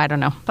 Sure. I don't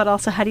know. But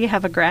also, how do you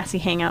have a grassy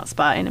hangout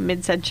spot in a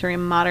mid-century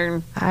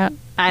modern...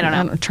 I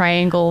don't know.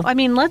 Triangle. I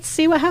mean, let's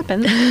see what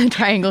happens.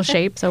 Triangle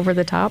shapes over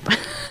the top.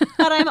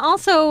 But I'm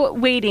also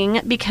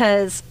waiting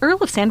because Earl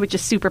of Sandwich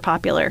is super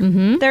popular.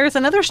 Mm-hmm. There's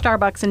another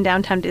Starbucks in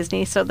downtown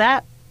Disney, so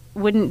that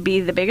wouldn't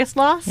be the biggest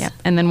loss. Yeah,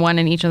 and then one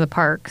in each of the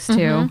parks, too.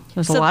 Mm-hmm.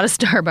 There's a lot of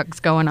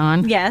Starbucks going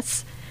on.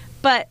 Yes.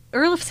 But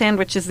Earl of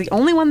Sandwich is the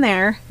only one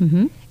there.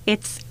 Mm-hmm.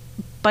 It's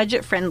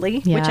budget friendly,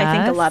 which I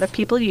think a lot of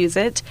people use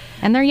it.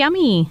 And they're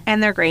yummy.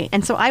 And they're great.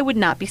 And so I would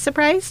not be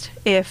surprised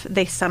if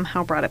they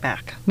somehow brought it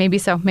back. Maybe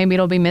so. Maybe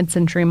it'll be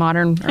mid-century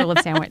modern Earl of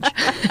Sandwich.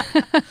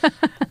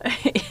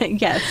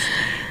 Yes.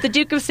 The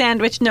Duke of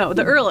Sandwich. No,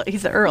 the Earl.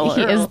 He's the Earl.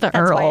 He is the That's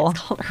Earl. why it's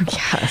called Earl.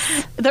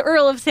 Yes. The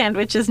Earl of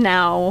Sandwich is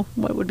now,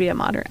 what would be a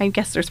modern? I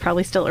guess there's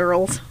probably still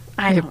Earls.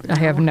 I don't know. I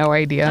have no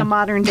idea. A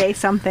modern day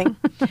something.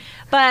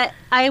 But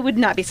I would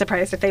not be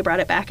surprised if they brought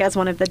it back as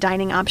one of the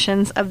dining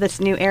options of this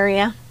new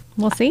area.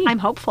 We'll see. I'm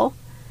hopeful.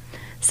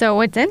 So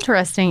what's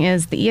interesting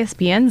is the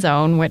ESPN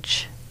zone,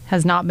 which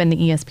has not been the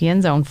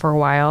ESPN zone for a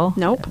while.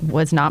 Nope.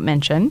 Was not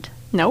mentioned.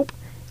 Nope.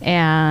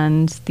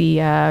 And the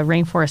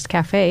Rainforest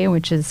Cafe,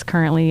 which is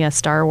currently a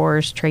Star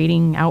Wars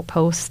trading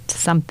outpost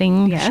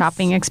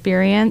shopping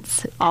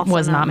experience, also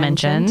was not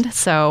mentioned.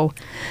 So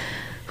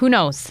who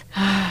knows?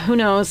 Who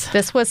knows?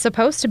 This was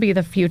supposed to be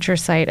the future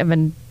site of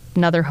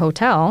another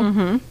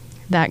hotel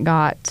that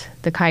got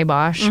the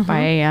kibosh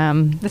by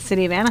the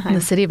city of Anaheim.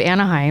 The city of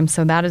Anaheim.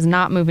 So that is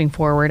not moving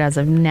forward as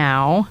of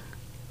now.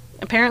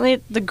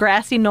 Apparently, the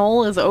grassy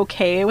knoll is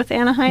okay with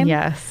Anaheim.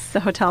 Yes. The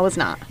hotel was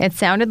not. It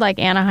sounded like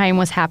Anaheim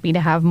was happy to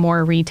have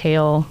more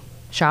retail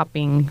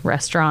shopping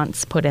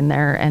restaurants put in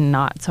there and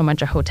not so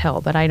much a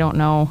hotel. But I don't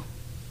know.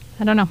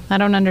 I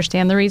don't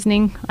understand the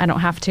reasoning. I don't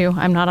have to.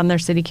 I'm not on their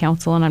city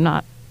council and I'm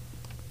not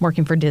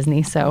working for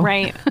Disney, so.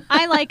 Right.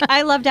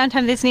 I love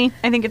downtown Disney.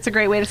 I think it's a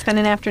great way to spend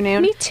an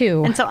afternoon. Me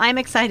too. And so I'm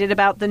excited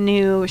about the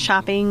new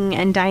shopping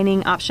and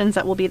dining options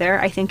that will be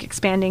there. I think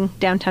expanding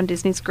downtown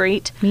Disney's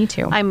great. Me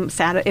too. I'm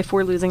sad if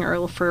we're losing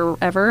Earl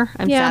forever.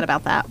 I'm sad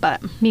about that,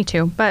 but. Me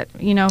too. But,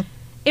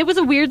 it was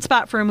a weird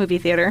spot for a movie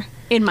theater,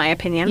 in my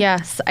opinion.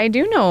 Yes. I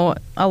do know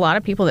a lot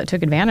of people that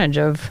took advantage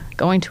of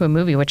going to a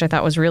movie, which I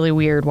thought was really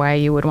weird, why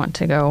you would want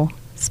to go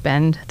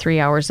spend 3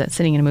 hours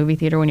sitting in a movie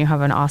theater when you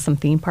have an awesome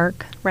theme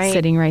park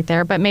sitting right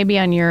there. But maybe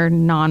on your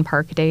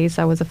non-park days,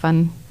 that was a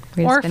fun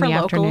way to or spend for the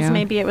locals, afternoon.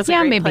 maybe it was a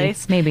great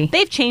place. Maybe.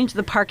 They've changed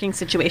the parking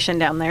situation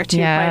down there, too,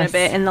 quite a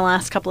bit in the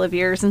last couple of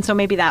years. And so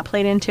maybe that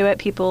played into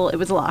it. It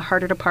was a lot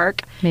harder to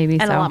park. Maybe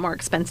and so. a lot more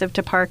expensive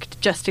to park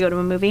just to go to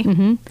a movie.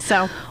 Mm-hmm.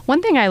 So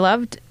one thing I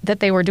loved that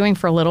they were doing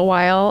for a little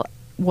while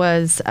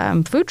was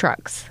food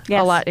trucks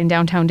a lot in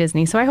downtown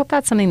Disney. So I hope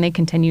that's something they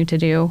continue to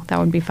do. That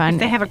would be fun. If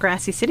they have a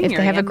grassy sitting area.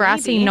 If they have a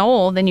grassy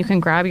knoll, then you can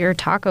grab your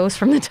tacos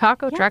from the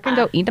taco truck and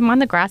go eat them on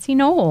the grassy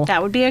knoll.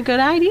 That would be a good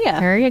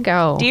idea. There you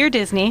go. Dear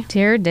Disney.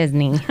 Dear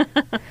Disney.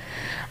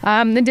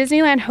 The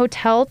Disneyland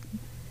Hotel,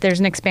 there's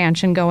an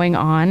expansion going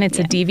on. It's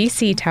a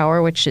DVC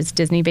tower, which is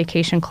Disney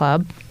Vacation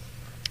Club.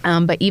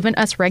 But even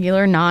us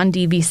regular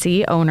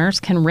non-DVC owners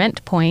can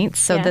rent points.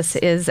 So this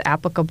is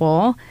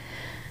applicable.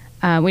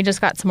 We just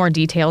got some more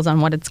details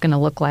on what it's going to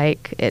look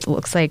like. It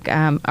looks like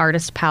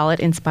artist palette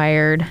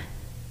inspired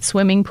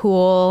swimming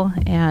pool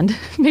and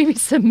maybe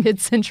some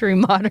mid-century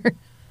modern.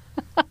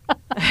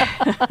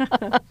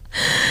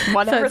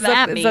 Whatever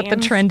that means. Is that the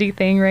trendy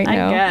thing right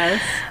now? I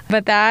guess.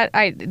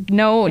 But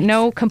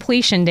no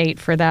completion date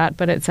for that,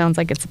 but it sounds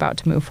like it's about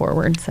to move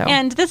forward. So.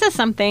 And this is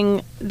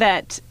something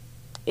that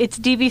it's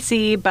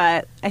DVC,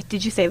 but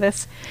did you say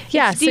this?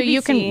 Yeah, so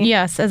you can,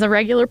 as a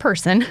regular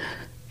person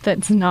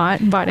that's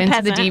not bought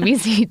into the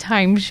DVC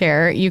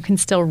timeshare, you can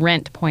still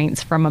rent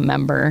points from a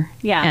member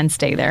and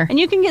stay there. And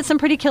you can get some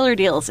pretty killer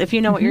deals if you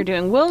know what you're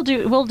doing. We'll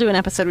do an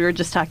episode. We were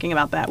just talking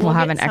about that. We'll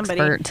have an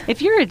expert.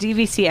 If you're a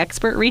DVC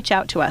expert, reach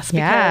out to us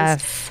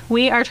because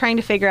we are trying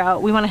to figure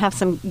out, we want to have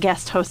some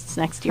guest hosts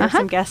next year,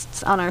 some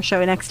guests on our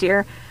show next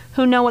year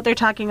who know what they're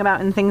talking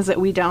about and things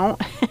that we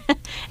don't.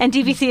 And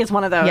DVC is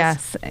one of those.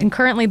 Yes. And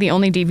currently the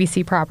only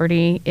DVC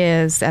property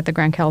is at the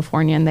Grand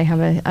Californian. They have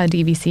a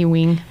DVC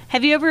wing.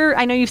 Have you ever,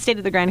 I know you've stayed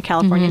at the Grand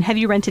Californian, have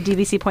you rented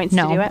DVC points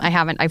to do it? No, I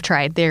haven't. I've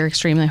tried. They're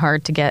extremely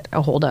hard to get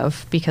a hold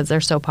of because they're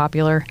so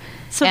popular and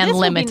limited. So this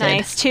will be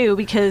nice too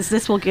because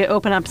this will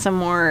open up some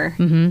more,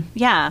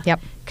 Yep.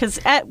 Because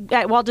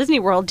at Walt Disney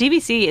World,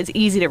 DVC is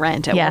easy to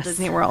rent at Walt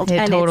Disney World.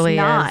 It totally it's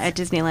not is. at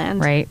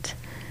Disneyland. Right.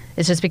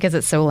 It's just because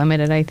it's so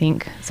limited, I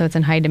think. So it's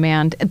in high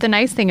demand. The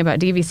nice thing about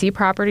DVC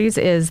properties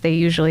is they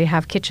usually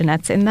have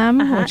kitchenettes in them,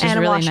 which is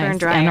really nice.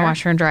 And a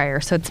washer and dryer.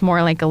 So it's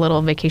more like a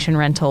little vacation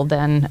rental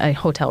than a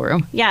hotel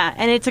room. Yeah,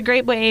 and it's a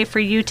great way for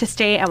you to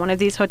stay at one of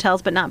these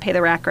hotels but not pay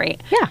the rack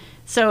rate. Yeah.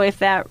 So if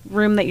that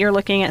room that you're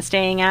looking at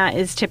staying at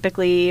is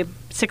typically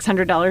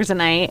 $600 a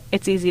night,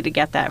 it's easy to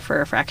get that for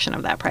a fraction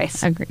of that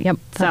price. Agree. Yep,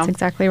 that's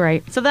exactly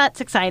right. So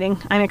that's exciting.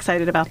 I'm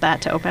excited about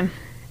that to open.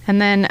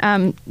 And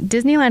then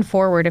Disneyland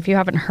Forward, if you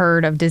haven't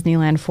heard of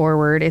Disneyland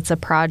Forward, it's a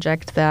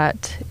project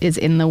that is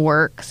in the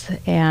works.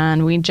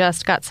 And we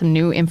just got some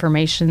new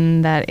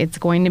information that it's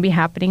going to be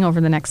happening over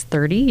the next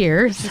 30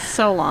 years. It's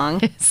so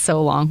long. It's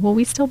so long. Will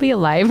we still be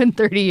alive in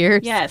 30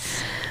 years?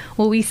 Yes.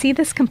 Will we see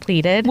this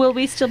completed? Will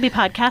we still be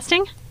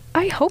podcasting?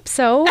 I hope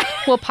so.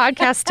 Will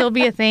podcasts still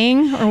be a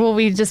thing? Or will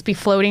we just be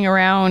floating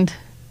around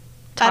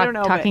I don't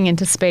know, talking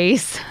into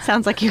space?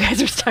 Sounds like you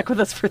guys are stuck with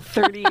us for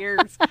 30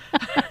 years.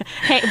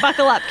 Hey,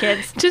 buckle up,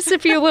 kids. Just a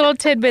few little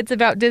tidbits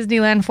about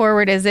Disneyland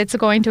Forward is it's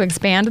going to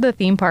expand the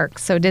theme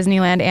parks. So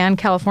Disneyland and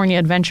California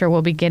Adventure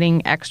will be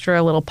getting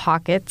extra little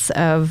pockets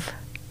of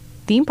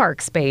theme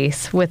park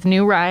space with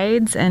new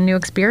rides and new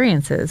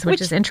experiences,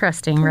 which is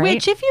interesting, right?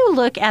 Which, if you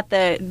look at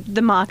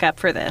the mock-up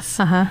for this,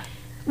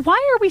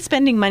 why are we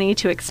spending money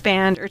to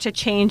expand or to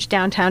change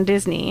downtown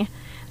Disney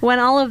when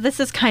all of this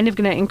is kind of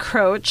going to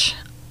encroach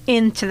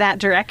into that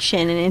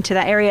direction and into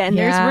that area? And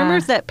there's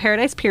rumors that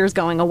Paradise Pier is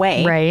going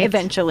away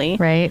eventually.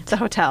 Right. The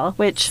hotel,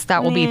 which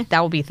that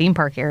will be theme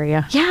park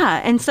area.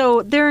 Yeah, and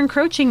so they're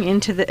encroaching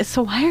into the.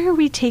 So why are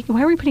we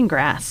putting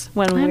grass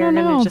when we're going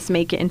to just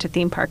make it into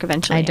theme park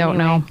eventually? I don't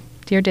know.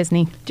 Dear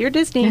Disney. Dear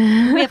Disney.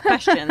 We have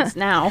questions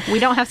now. We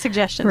don't have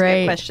suggestions. We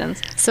have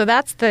questions. So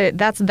that's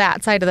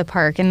that side of the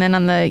park. And then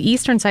on the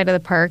eastern side of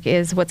the park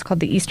is what's called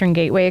the Eastern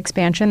Gateway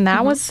expansion.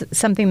 That was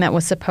something that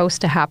was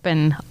supposed to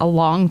happen a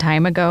long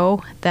time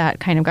ago that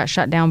kind of got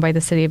shut down by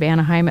the city of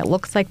Anaheim. It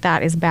looks like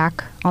that is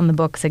back on the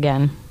books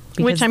again.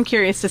 Which I'm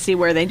curious to see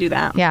where they do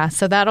that. Yeah.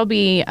 So that'll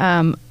be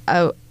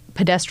a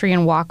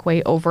pedestrian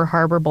walkway over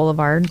Harbor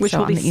Boulevard, which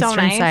will be on the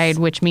eastern side,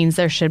 which means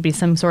there should be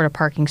some sort of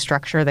parking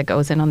structure that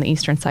goes in on the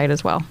eastern side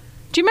as well.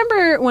 Do you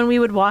remember when we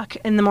would walk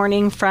in the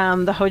morning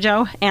from the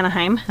Hojo,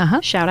 Anaheim?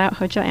 Shout out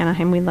Hojo,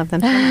 Anaheim. We love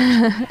them so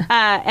much.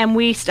 And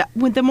we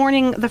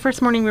the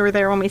first morning we were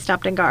there when we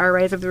stopped and got our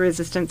Rise of the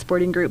Resistance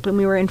boarding group, and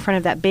we were in front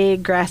of that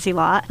big grassy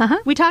lot.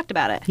 We talked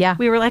about it. Yeah.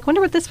 We were like, wonder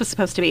what this was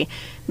supposed to be.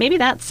 Maybe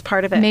that's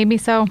part of it. Maybe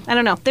so. I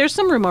don't know. There's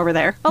some room over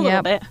there. A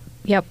little bit.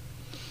 Yep.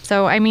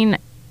 So, I mean,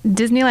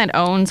 Disneyland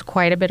owns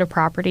quite a bit of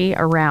property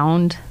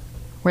around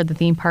where the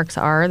theme parks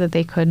are that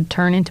they could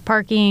turn into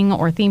parking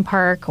or theme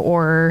park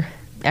or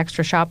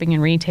extra shopping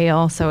and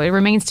retail. So it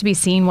remains to be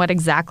seen what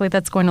exactly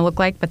that's going to look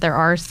like. But there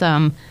are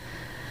some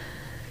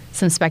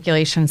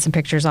speculation, some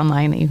pictures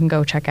online that you can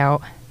go check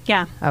out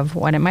of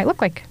what it might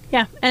look like.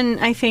 Yeah. And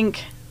I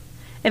think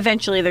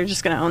eventually they're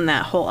just going to own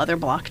that whole other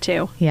block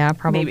too. Yeah,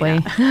 probably. Maybe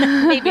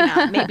not. Maybe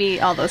not.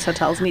 Maybe all those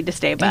hotels need to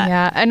stay. But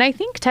yeah, and I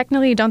think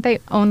technically, don't they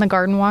own the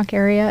Garden Walk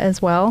area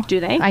as well? Do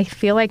they? I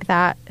feel like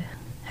that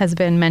has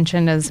been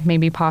mentioned as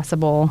maybe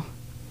possible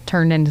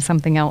turned into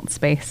something else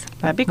space.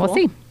 That'd be cool. We'll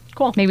see.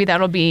 Cool. Maybe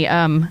that'll be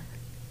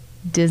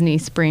Disney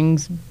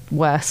Springs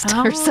West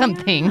or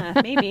something.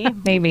 Yeah, maybe.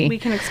 Maybe. We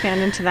can expand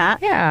into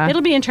that. Yeah.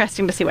 It'll be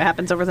interesting to see what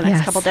happens over the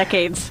next couple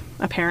decades,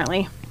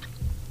 apparently.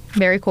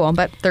 Very cool.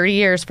 But 30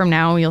 years from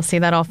now, you'll see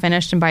that all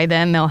finished. And by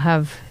then, they'll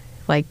have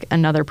like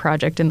another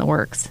project in the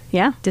works.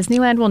 Yeah.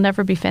 Disneyland will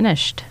never be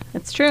finished.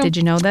 That's true. Did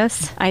you know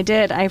this? I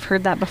did. I've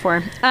heard that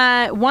before.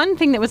 One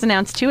thing that was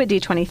announced too at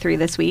D23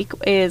 this week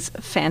is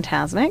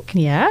Fantasmic.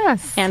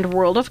 Yes. And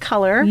World of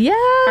Color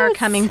are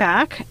coming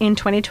back in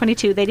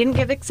 2022. They didn't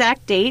give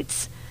exact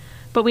dates,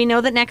 but we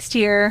know that next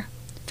year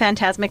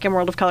Fantasmic and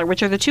World of Color,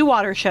 which are the two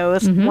water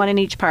shows, one in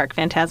each park.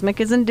 Fantasmic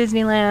is in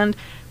Disneyland.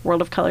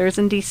 World of Color is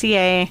in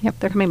DCA. Yep.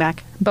 They're coming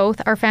back.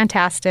 Both are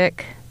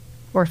fantastic,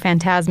 or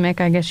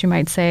phantasmic, I guess you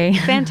might say.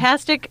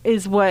 Fantastic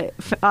is what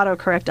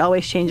autocorrect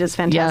always changes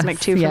Fantasmic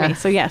to for me.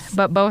 So yes.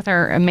 But both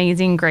are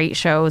amazing, great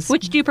shows.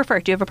 Which do you prefer?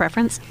 Do you have a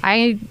preference?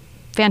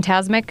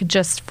 Fantasmic,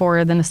 just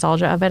for the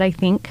nostalgia of it, I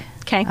think.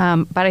 Okay.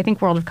 But I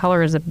think World of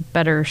Color is a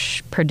better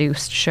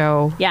produced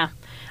show. Yeah.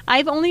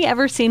 I've only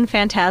ever seen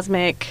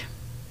Fantasmic,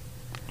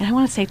 and I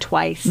want to say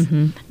twice.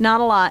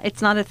 Not a lot.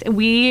 It's not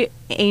we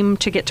aim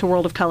to get to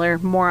World of Color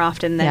more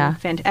often than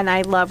and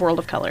I love World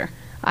of Color.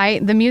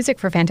 The music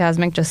for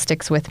Fantasmic just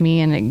sticks with me,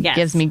 and it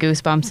gives me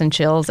goosebumps and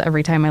chills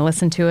every time I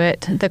listen to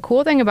it. The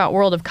cool thing about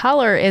World of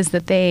Color is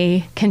that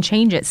they can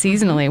change it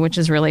seasonally, which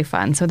is really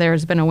fun. So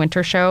there's been a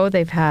winter show.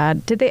 They've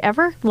had, did they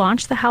ever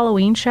launch the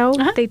Halloween show?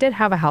 They did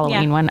have a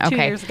Halloween one. Okay. 2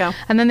 years ago.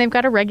 And then they've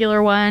got a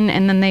regular one,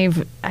 and then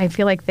I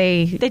feel like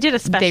they did a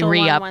special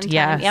re-upped, one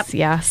time. Yes,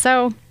 yeah.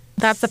 So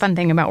that's the fun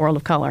thing about World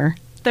of Color.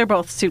 They're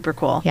both super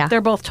cool. Yeah.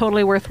 They're both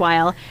totally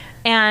worthwhile.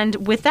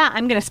 And with that,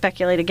 I'm going to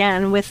speculate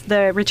again. With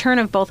the return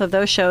of both of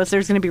those shows,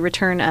 there's going to be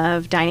return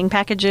of dining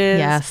packages.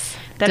 Yes.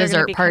 That dessert are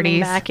going to be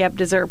parties. Coming back. Yep,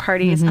 dessert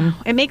parties.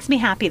 It makes me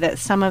happy that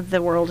some of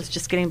the world is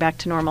just getting back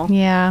to normal.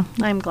 Yeah.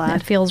 I'm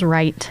glad. It feels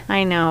right.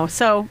 I know.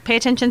 So pay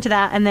attention to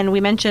that. And then we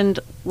mentioned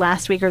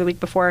last week or the week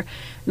before,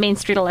 Main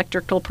Street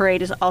Electrical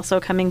Parade is also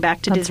coming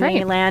back to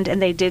Disneyland. Right.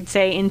 And they did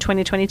say in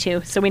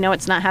 2022. So we know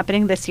it's not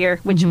happening this year,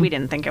 which we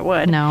didn't think it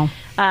would. No.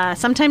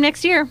 Sometime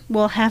next year,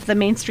 we'll have the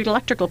Main Street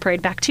Electrical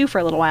Parade back too for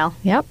a little while.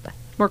 Yep.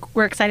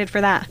 We're excited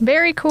for that.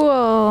 Very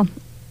cool.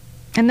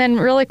 And then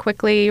really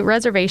quickly,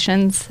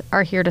 reservations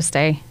are here to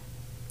stay.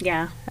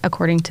 Yeah.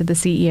 According to the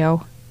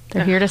CEO.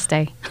 They're here to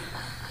stay.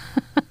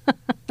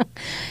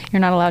 You're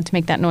not allowed to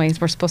make that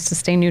noise. We're supposed to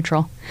stay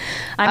neutral.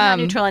 I'm not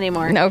neutral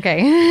anymore.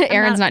 Okay.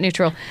 Erin's not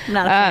neutral. I'm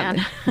not a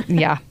fan.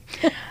 Yeah.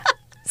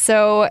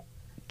 So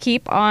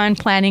keep on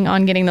planning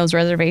on getting those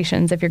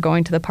reservations if you're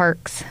going to the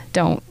parks.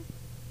 Don't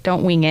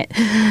wing it.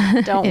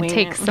 It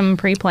takes some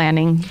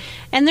pre-planning.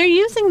 And they're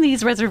using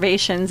these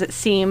reservations, it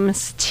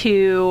seems,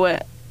 to...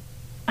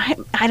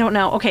 I don't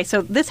know. Okay,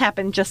 so this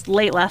happened just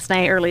late last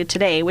night, early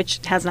today, which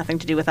has nothing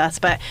to do with us,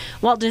 but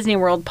Walt Disney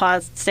World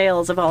paused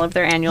sales of all of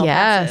their annual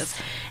passes.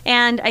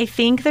 And I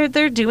think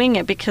they're doing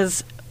it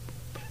because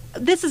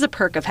this is a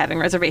perk of having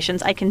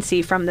reservations, I can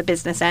see from the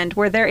business end,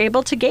 where they're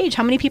able to gauge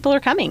how many people are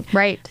coming.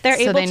 Right.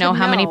 So they know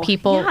how many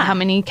people, how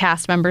many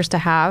cast members to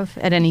have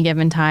at any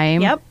given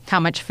time. Yep. How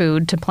much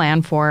food to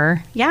plan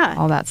for. Yeah.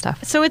 All that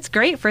stuff. So it's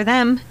great for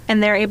them,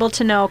 and they're able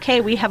to know,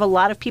 okay, we have a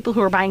lot of people who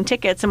are buying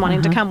tickets and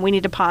wanting to come. We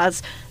need to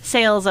pause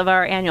sales of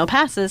our annual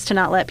passes to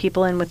not let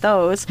people in with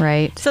those.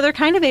 Right. So they're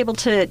kind of able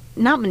to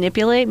not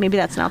manipulate. Maybe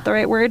that's not the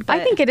right word.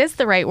 But I think it is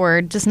the right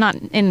word, just not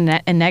in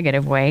a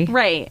negative way.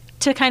 Right.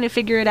 To kind of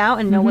figure it out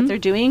and know what they're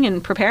doing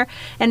and prepare.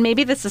 And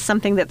maybe this is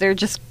something that they're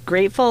just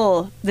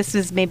grateful. This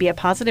is maybe a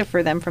positive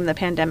for them from the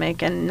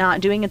pandemic and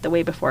not doing it the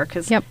way before,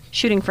 because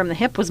shooting from the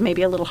hip was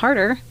maybe a little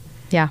harder.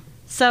 Yeah.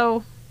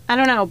 So I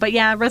don't know. But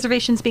yeah,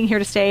 reservations being here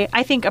to stay.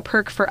 I think a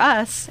perk for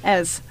us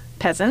as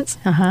peasants.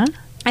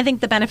 I think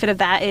the benefit of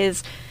that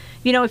is,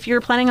 you know, if you're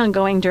planning on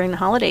going during the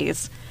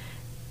holidays,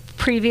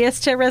 previous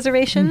to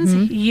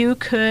reservations, you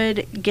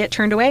could get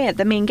turned away at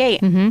the main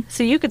gate.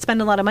 So you could spend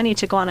a lot of money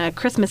to go on a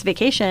Christmas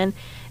vacation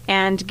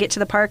and get to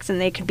the parks,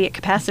 and they could be at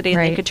capacity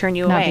and they could turn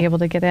you away. Not be able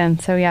to get in.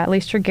 So yeah, at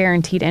least you're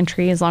guaranteed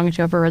entry as long as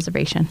you have a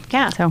reservation.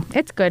 Yeah. So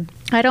it's good.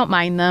 I don't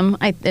mind them.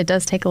 It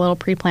does take a little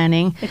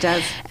pre-planning. It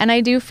does. And I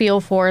do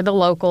feel for the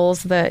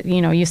locals that,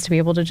 you know, used to be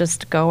able to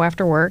just go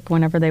after work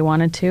whenever they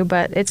wanted to,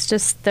 but it's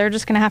just, they're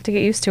just going to have to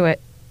get used to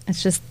it.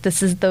 It's just,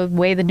 this is the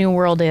way the new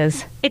world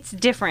is. It's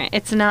different.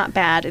 It's not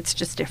bad. It's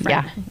just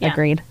different. Yeah.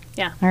 Agreed.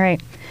 Yeah. All right.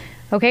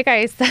 Okay,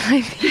 guys,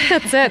 I think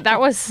that's it.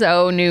 That was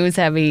so news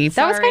heavy.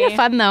 That was kind of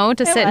fun, though,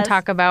 to sit and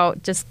talk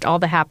about just all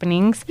the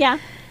happenings. Yeah.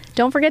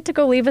 Don't forget to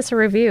go leave us a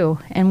review,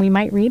 and we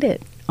might read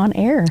it on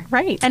air.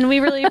 Right. And we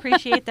really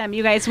appreciate them.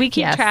 You guys, we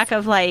keep track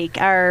of like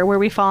where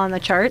we fall on the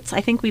charts.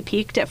 I think we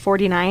peaked at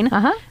 49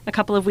 a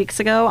couple of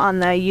weeks ago on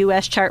the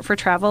U.S. chart for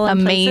travel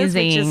and places,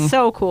 which is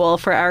so cool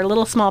for our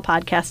little small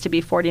podcast to be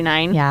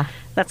 49. Yeah.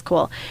 That's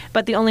cool.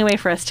 But the only way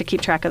for us to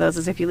keep track of those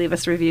is if you leave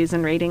us reviews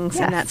and ratings,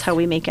 and that's how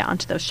we make it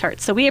onto those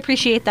charts. So we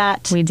appreciate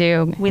that. We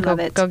do. We love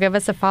it. Go give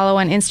us a follow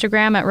on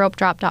Instagram at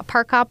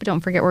ropedrop.parkhop.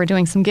 Don't forget we're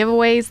doing some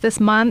giveaways this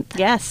month.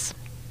 Yes.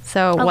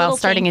 So,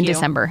 starting in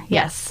December.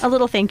 Yes. A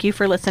little thank you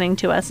for listening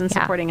to us and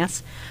supporting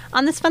us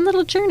on this fun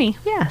little journey.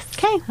 Yes.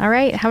 Okay. All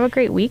right. Have a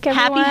great week,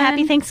 everyone.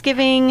 Happy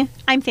Thanksgiving.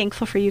 I'm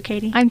thankful for you,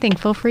 Katie. I'm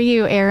thankful for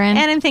you, Erin.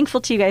 And I'm thankful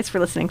to you guys for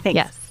listening. Thanks.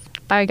 Yes.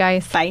 Bye,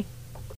 guys. Bye.